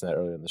forgot to mention that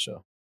earlier in the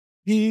show.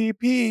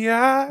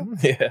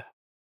 PPI. Yeah.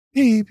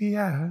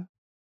 PPI.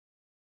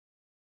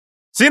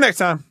 See you next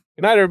time.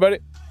 Good night, everybody.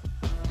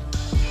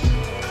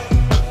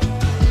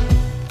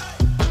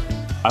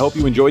 I hope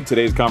you enjoyed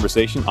today's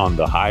conversation on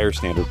the Higher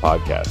Standard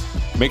Podcast.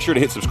 Make sure to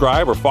hit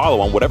subscribe or follow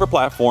on whatever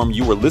platform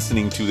you are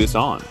listening to this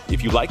on.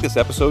 If you like this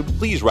episode,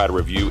 please write a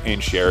review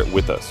and share it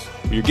with us.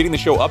 You're getting the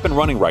show up and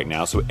running right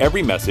now, so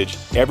every message,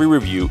 every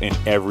review, and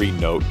every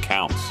note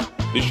counts.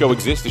 This show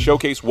exists to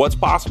showcase what's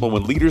possible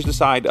when leaders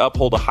decide to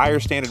uphold a higher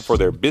standard for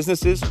their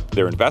businesses,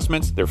 their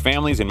investments, their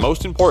families, and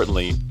most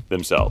importantly,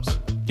 themselves.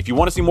 If you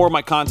want to see more of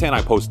my content,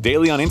 I post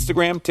daily on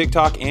Instagram,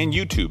 TikTok, and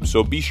YouTube,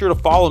 so be sure to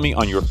follow me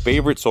on your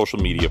favorite social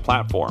media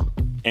platform.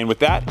 And with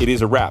that, it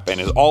is a wrap. And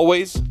as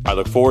always, I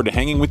look forward to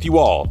hanging with you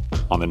all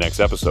on the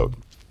next episode.